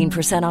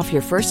 15% off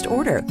your first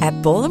order at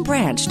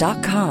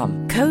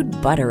bollandbranch.com. Code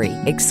BUTTERY.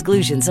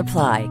 Exclusions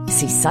apply.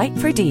 See site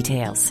for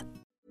details.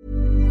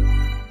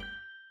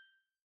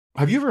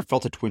 Have you ever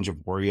felt a twinge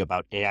of worry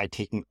about AI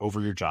taking over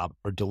your job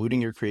or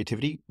diluting your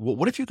creativity? Well,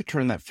 what if you could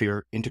turn that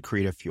fear into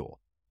creative fuel?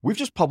 We've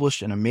just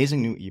published an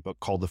amazing new ebook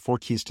called The 4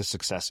 Keys to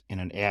Success in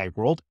an AI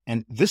World,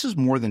 and this is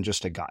more than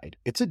just a guide.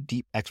 It's a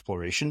deep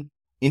exploration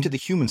into the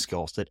human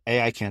skills that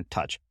AI can't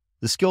touch,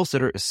 the skills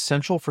that are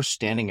essential for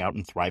standing out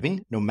and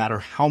thriving, no matter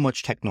how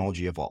much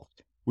technology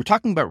evolved. We're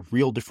talking about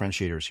real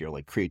differentiators here,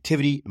 like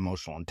creativity,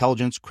 emotional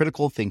intelligence,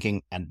 critical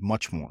thinking, and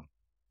much more.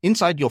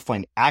 Inside, you'll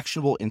find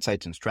actionable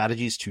insights and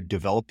strategies to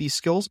develop these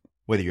skills,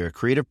 whether you're a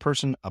creative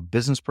person, a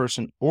business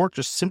person, or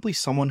just simply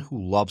someone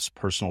who loves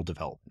personal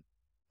development.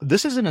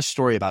 This isn't a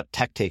story about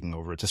tech taking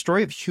over. It's a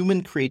story of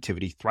human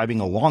creativity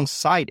thriving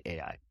alongside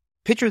AI.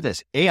 Picture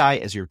this, AI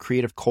as your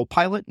creative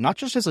co-pilot, not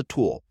just as a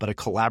tool, but a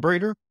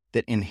collaborator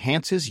that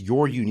enhances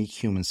your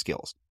unique human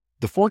skills.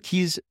 The 4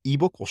 Keys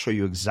ebook will show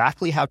you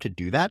exactly how to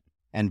do that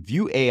and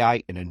view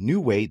AI in a new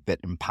way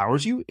that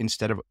empowers you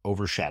instead of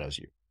overshadows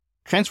you.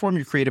 Transform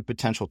your creative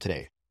potential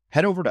today.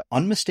 Head over to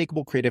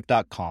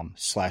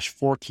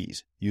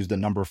unmistakablecreative.com/4keys. Use the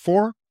number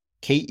 4,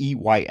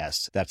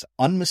 KEYS. That's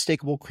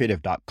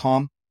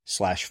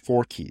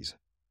unmistakablecreative.com/4keys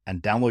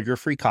and download your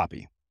free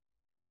copy.